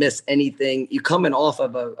 Didn't miss anything. You coming off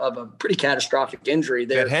of a pretty catastrophic injury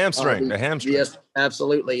there. The hamstring. Yes,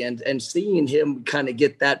 absolutely. And seeing him kind of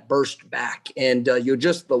get that burst back, and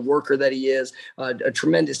just the worker that he is, a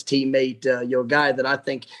tremendous teammate, a guy that I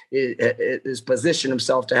think is positioned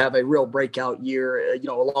himself to have a real breakout year,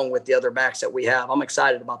 along with the other backs that we have. I'm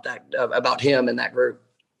excited about that, about him and that group.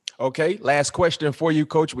 Okay, last question for you,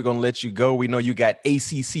 Coach. We're going to let you go. We know you got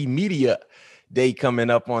ACC Media Day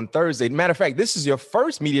coming up on Thursday. Matter of fact, this is your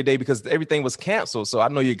first Media Day because everything was canceled. So I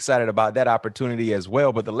know you're excited about that opportunity as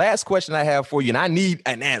well. But the last question I have for you, and I need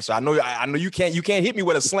an answer. I know you can't hit me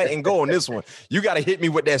with a slant and go on this one. You got to hit me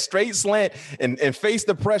with that straight slant and face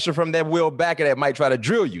the pressure from that Will backer that might try to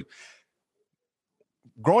drill you.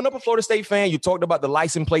 Growing up a Florida State fan, you talked about the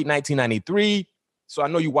license plate 1993. So I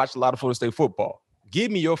know you watched a lot of Florida State football. Give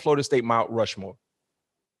me your Florida State Mount Rushmore.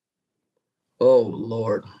 Oh,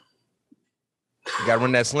 Lord. You got to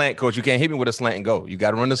run that slant, Coach. You can't hit me with a slant and go. You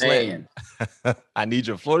got to run the slant. I need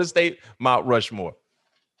your Florida State Mount Rushmore.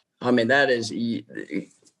 I mean, that is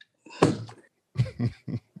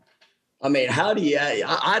I mean, how do you?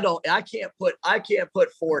 I can't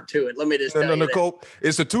put four to it. Let me just tell you Coach.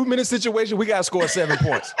 It's a 2-minute situation. We gotta score 7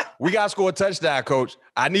 points. We gotta score a touchdown, Coach.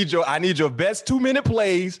 I need your best 2-minute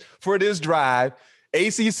plays for this drive.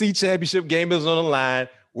 ACC championship game is on the line.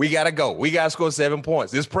 We gotta go. We gotta score 7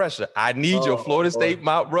 points. This pressure. I need your Florida State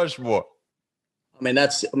Mount Rushmore. I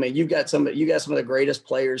mean, you've got some of the greatest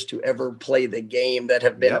players to ever play the game that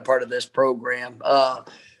have been a part of this program.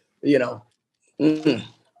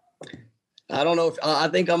 I don't know if I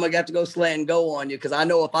think I'm gonna have to go slant and go on you because I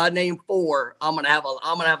know if I name 4, I'm gonna have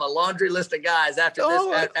a laundry list of guys after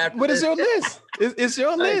this. What is your list? It's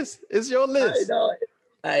your list. It's your list.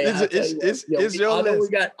 It's your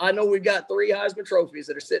list. I know we've got 3 Heisman trophies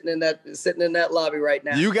that are sitting in that lobby right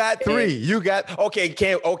now. You got 3.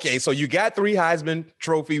 So you got 3 Heisman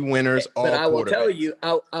Trophy winners. But I will tell you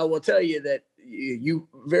that you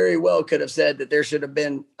very well could have said that there should have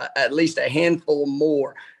been at least a handful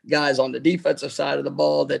more guys on the defensive side of the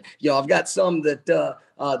ball that, I've got some that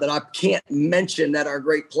I can't mention that are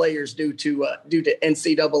great players due to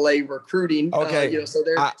NCAA recruiting. Okay.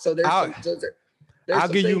 I'll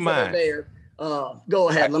give you mine. There. Go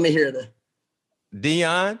ahead. Let me hear the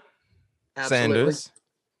Deion Sanders,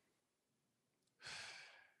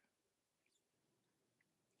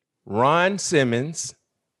 Ron Simmons,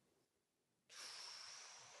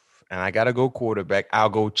 and I got to go quarterback. I'll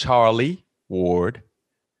go Charlie Ward.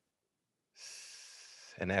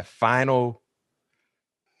 And that final,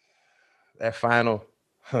 I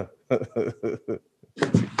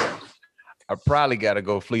probably got to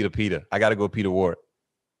go Fleet of Peter. I got to go Peter Ward.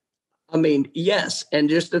 I mean, yes. And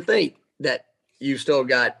just to think that you still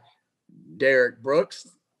got Derek Brooks.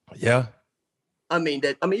 Yeah.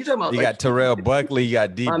 You're talking about you got Terrell Buckley, you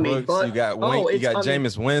got D Brooks, you got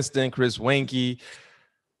Jameis Winston, Chris Winkie.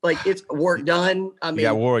 Like it's work done. You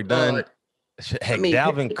got work done.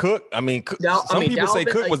 Dalvin Cook. Some people say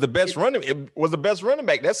Cook was the best running. It was the best running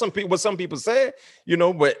back. That's what some people said.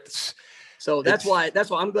 But so that's why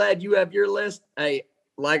I'm glad you have your list. Hey,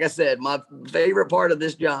 like I said, my favorite part of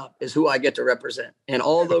this job is who I get to represent, and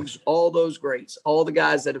all those greats, all the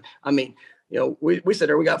guys that we said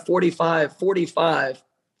there we got 45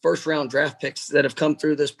 first round draft picks that have come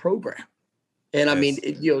through this program. And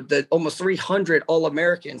the almost 300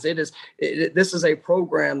 All-Americans. This is a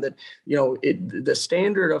program that, the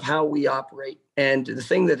standard of how we operate and the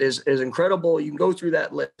thing that is incredible. You can go through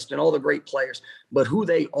that list and all the great players, but who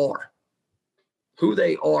they are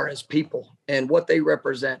as people and what they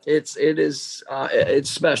represent. It's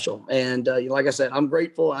special. And like I said, I'm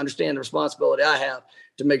grateful. I understand the responsibility I have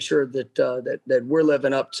to make sure that we're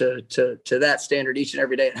living up to that standard each and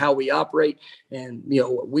every day and how we operate. And,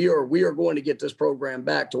 we are going to get this program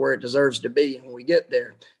back to where it deserves to be. And when we get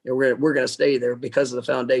there, we're going to stay there because of the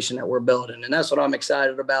foundation that we're building. And that's what I'm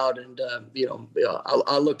excited about. And,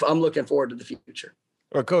 I'm looking forward to the future.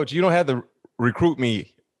 Well, Coach, you don't have to recruit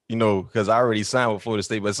me, because I already signed with Florida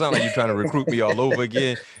State, but it sounds like you're trying to recruit me all over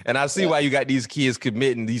again. And I see why you got these kids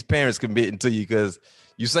committing, these parents committing to you, because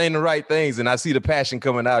you're saying the right things, and I see the passion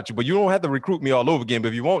coming out you. But you don't have to recruit me all over again. But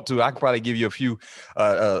if you want to, I can probably give you a few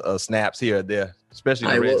snaps here or there, especially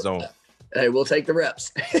in the red zone. Hey, we'll take the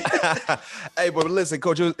reps. Hey, but listen,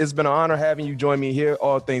 Coach, it's been an honor having you join me here.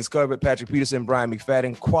 All Things Covered. Patrick Peterson, Brian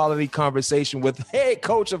McFadden. Quality conversation with head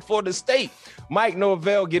coach of Florida State, Mike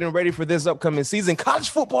Norvell, getting ready for this upcoming season. College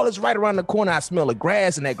football is right around the corner. I smell the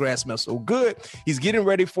grass, and that grass smells so good. He's getting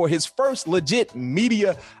ready for his first legit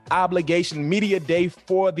media obligation. Media day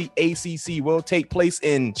for the ACC will take place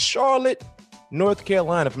in Charlotte, North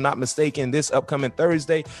Carolina, if I'm not mistaken, this upcoming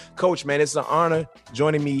Thursday. Coach, man, it's an honor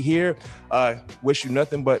joining me here. Wish you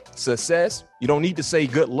nothing but success. You don't need to say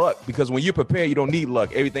good luck, because when you prepare, you don't need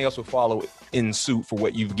luck. Everything else will follow in suit for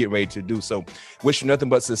what you get ready to do. So wish you nothing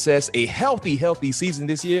but success, a healthy season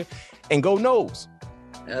this year, and go Noles.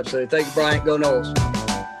 Absolutely. Thank you, Brian. Go Noles.